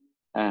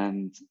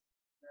 And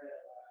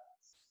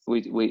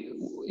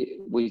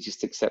we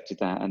just accepted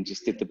that and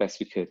just did the best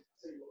we could.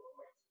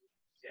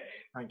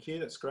 Thank you.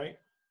 That's great.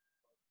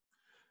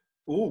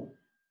 Ooh,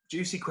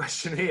 juicy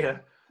question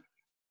here.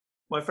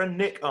 My friend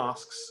Nick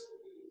asks,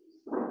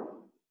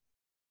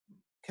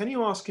 "Can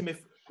you ask him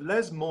if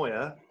Les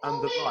Moyer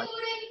and the like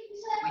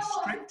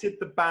restricted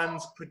the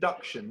band's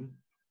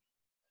production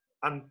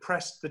and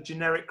pressed the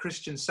generic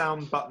Christian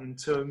sound button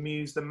to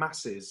amuse the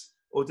masses,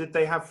 or did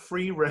they have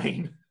free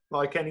reign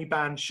like any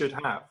band should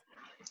have?"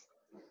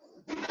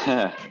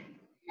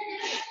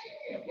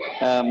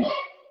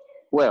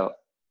 Well,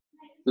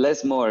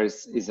 Les Moore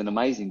is an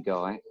amazing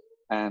guy,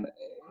 and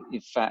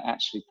in fact,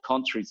 actually,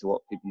 contrary to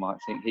what people might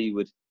think, he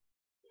would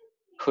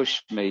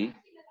push me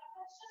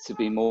to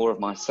be more of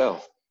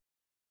myself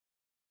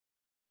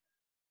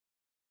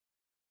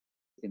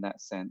in that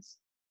sense.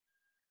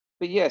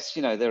 But yes,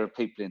 you know, there are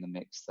people in the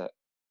mix that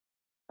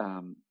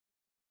are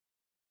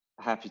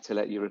happy to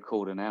let you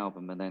record an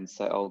album and then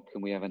say, "Oh,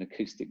 can we have an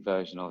acoustic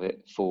version of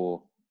it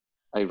for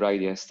a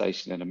radio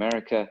station in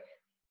America?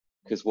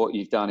 Because what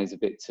you've done is a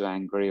bit too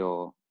angry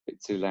or a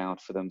bit too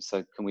loud for them.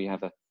 So can we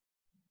have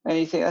and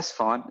you think, that's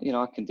fine, you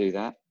know, I can do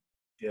that."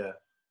 Yeah.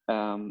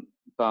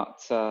 But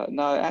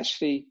no,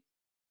 actually,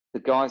 the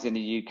guys in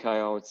the UK,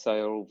 I would say,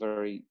 are all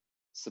very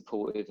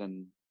supportive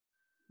and,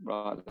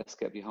 right, let's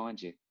get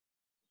behind you.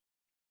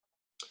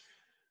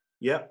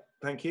 Yeah,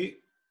 thank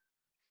you.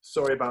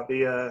 Sorry about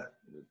the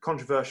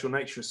controversial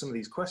nature of some of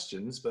these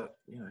questions, but,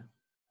 you know,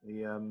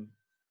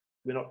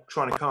 we're not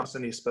trying to cast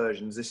any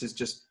aspersions. This is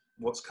just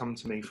what's come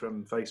to me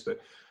from Facebook.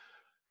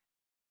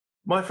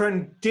 My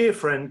dear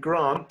friend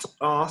Grant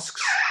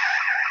asks,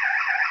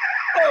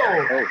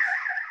 Oh,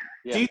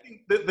 yeah. do you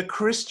think that the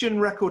Christian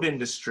record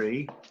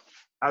industry,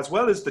 as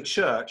well as the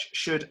church,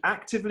 should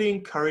actively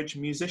encourage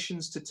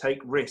musicians to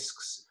take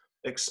risks,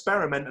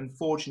 experiment and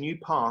forge new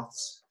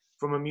paths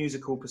from a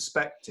musical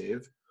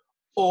perspective?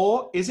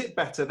 Or is it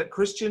better that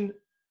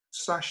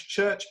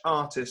Christian/church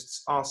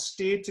artists are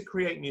steered to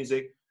create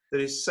music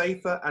that is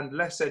safer and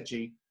less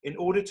edgy in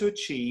order to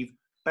achieve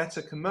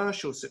better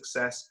commercial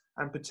success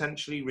and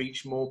potentially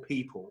reach more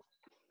people?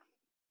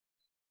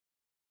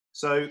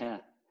 So Yeah.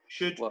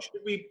 should Well,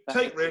 we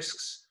take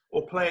risks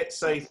or play it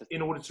safe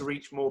in order to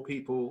reach more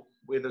people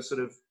with a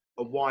sort of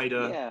a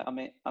wider yeah, I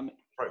mean,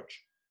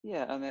 approach?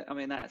 yeah, I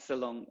mean, that's a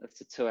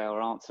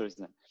 2-hour answer,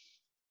 isn't it?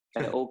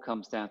 And it all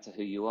comes down to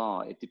who you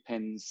are. It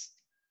depends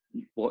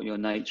what your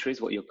nature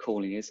is, what your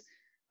calling is.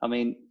 I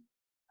mean,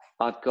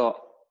 I've got,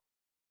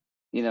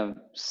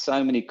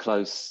 so many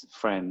close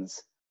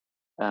friends.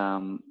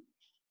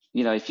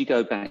 If you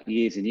go back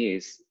years and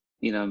years,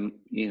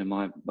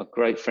 my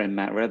great friend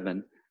Matt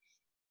Redman,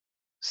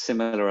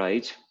 similar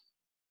age.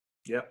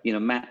 Yeah.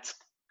 Matt's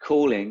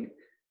calling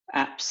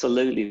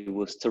absolutely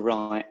was to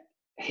write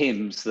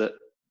hymns that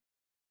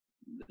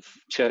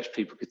church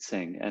people could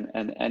sing,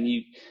 and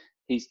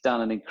he's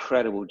done an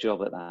incredible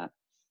job at that.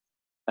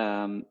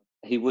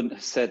 He wouldn't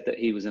have said that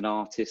he was an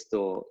artist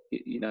or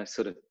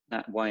sort of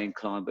that way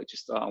inclined, but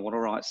just I want to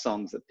write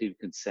songs that people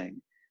can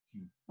sing.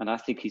 And I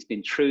think he's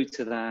been true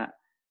to that.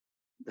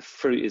 The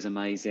fruit is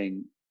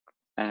amazing,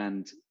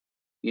 and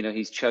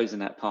he's chosen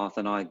that path,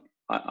 and I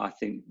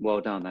think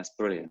well done. That's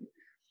brilliant.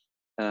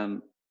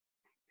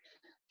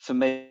 For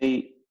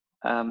me,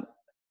 I've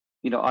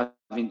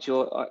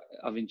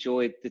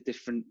enjoyed the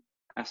different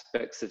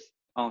aspects of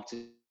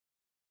artistry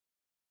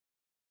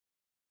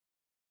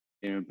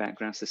and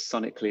background. So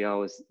sonically,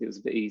 it was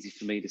a bit easy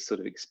for me to sort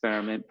of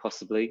experiment,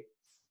 possibly.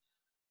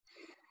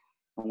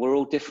 And we're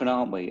all different,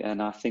 aren't we?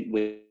 And I think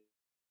we'll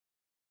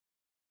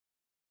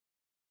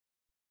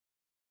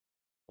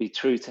be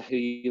true to who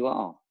you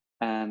are,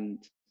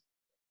 and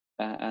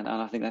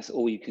I think that's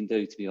all you can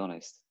do, to be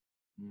honest.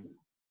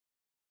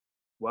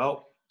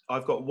 Well,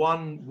 I've got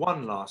one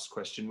last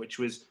question, which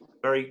was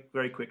very,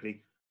 very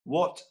quickly.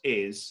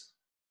 This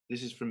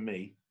is from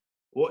me,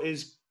 what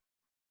is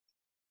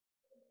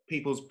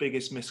people's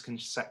biggest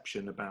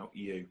misconception about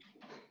you?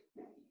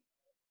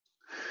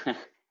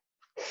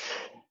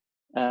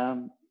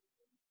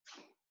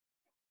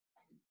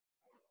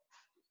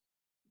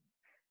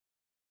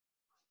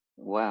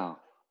 Wow.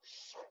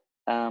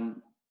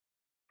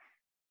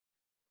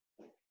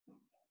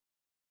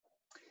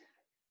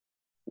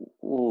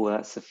 Oh,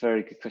 that's a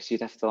very good question.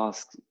 You'd have to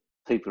ask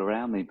people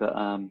around me, but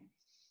I'm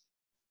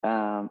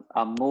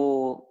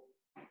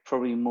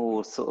probably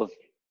more sort of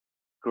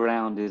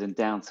grounded and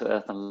down to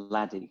earth and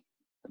laddie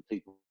than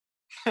people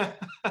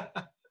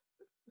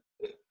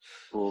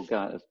will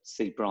go to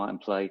see Brighton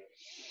play.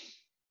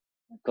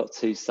 I've got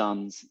 2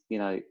 sons,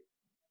 and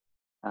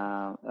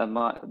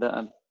that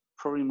I'm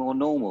probably more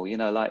normal,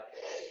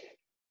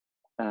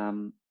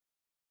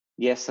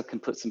 yes, I can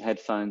put some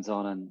headphones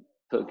on and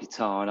put a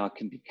guitar and I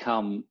can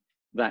become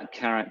that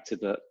character,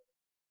 but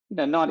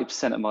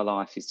 90% of my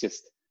life is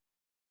just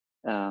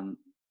I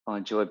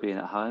enjoy being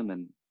at home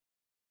and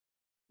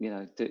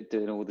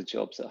doing all the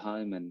jobs at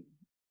home and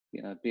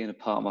being a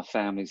part of my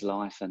family's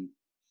life. And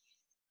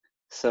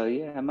so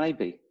yeah,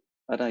 maybe,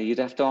 I don't know, you'd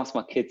have to ask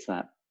my kids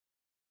that.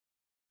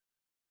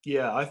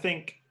 Yeah, I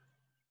think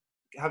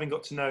having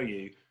got to know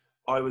you,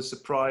 I was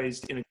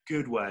surprised in a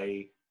good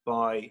way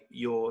by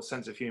your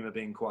sense of humor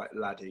being quite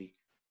laddie.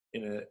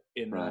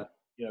 Right.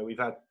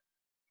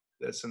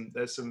 There's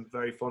some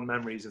very fond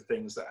memories of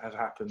things that have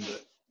happened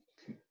that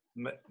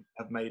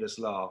have made us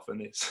laugh,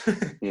 and it's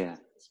yeah.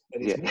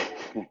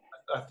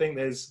 I think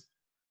there's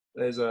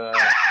a.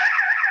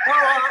 All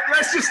right,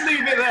 let's just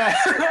leave it there.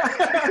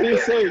 See you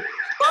soon.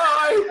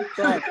 Bye.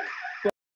 Bye.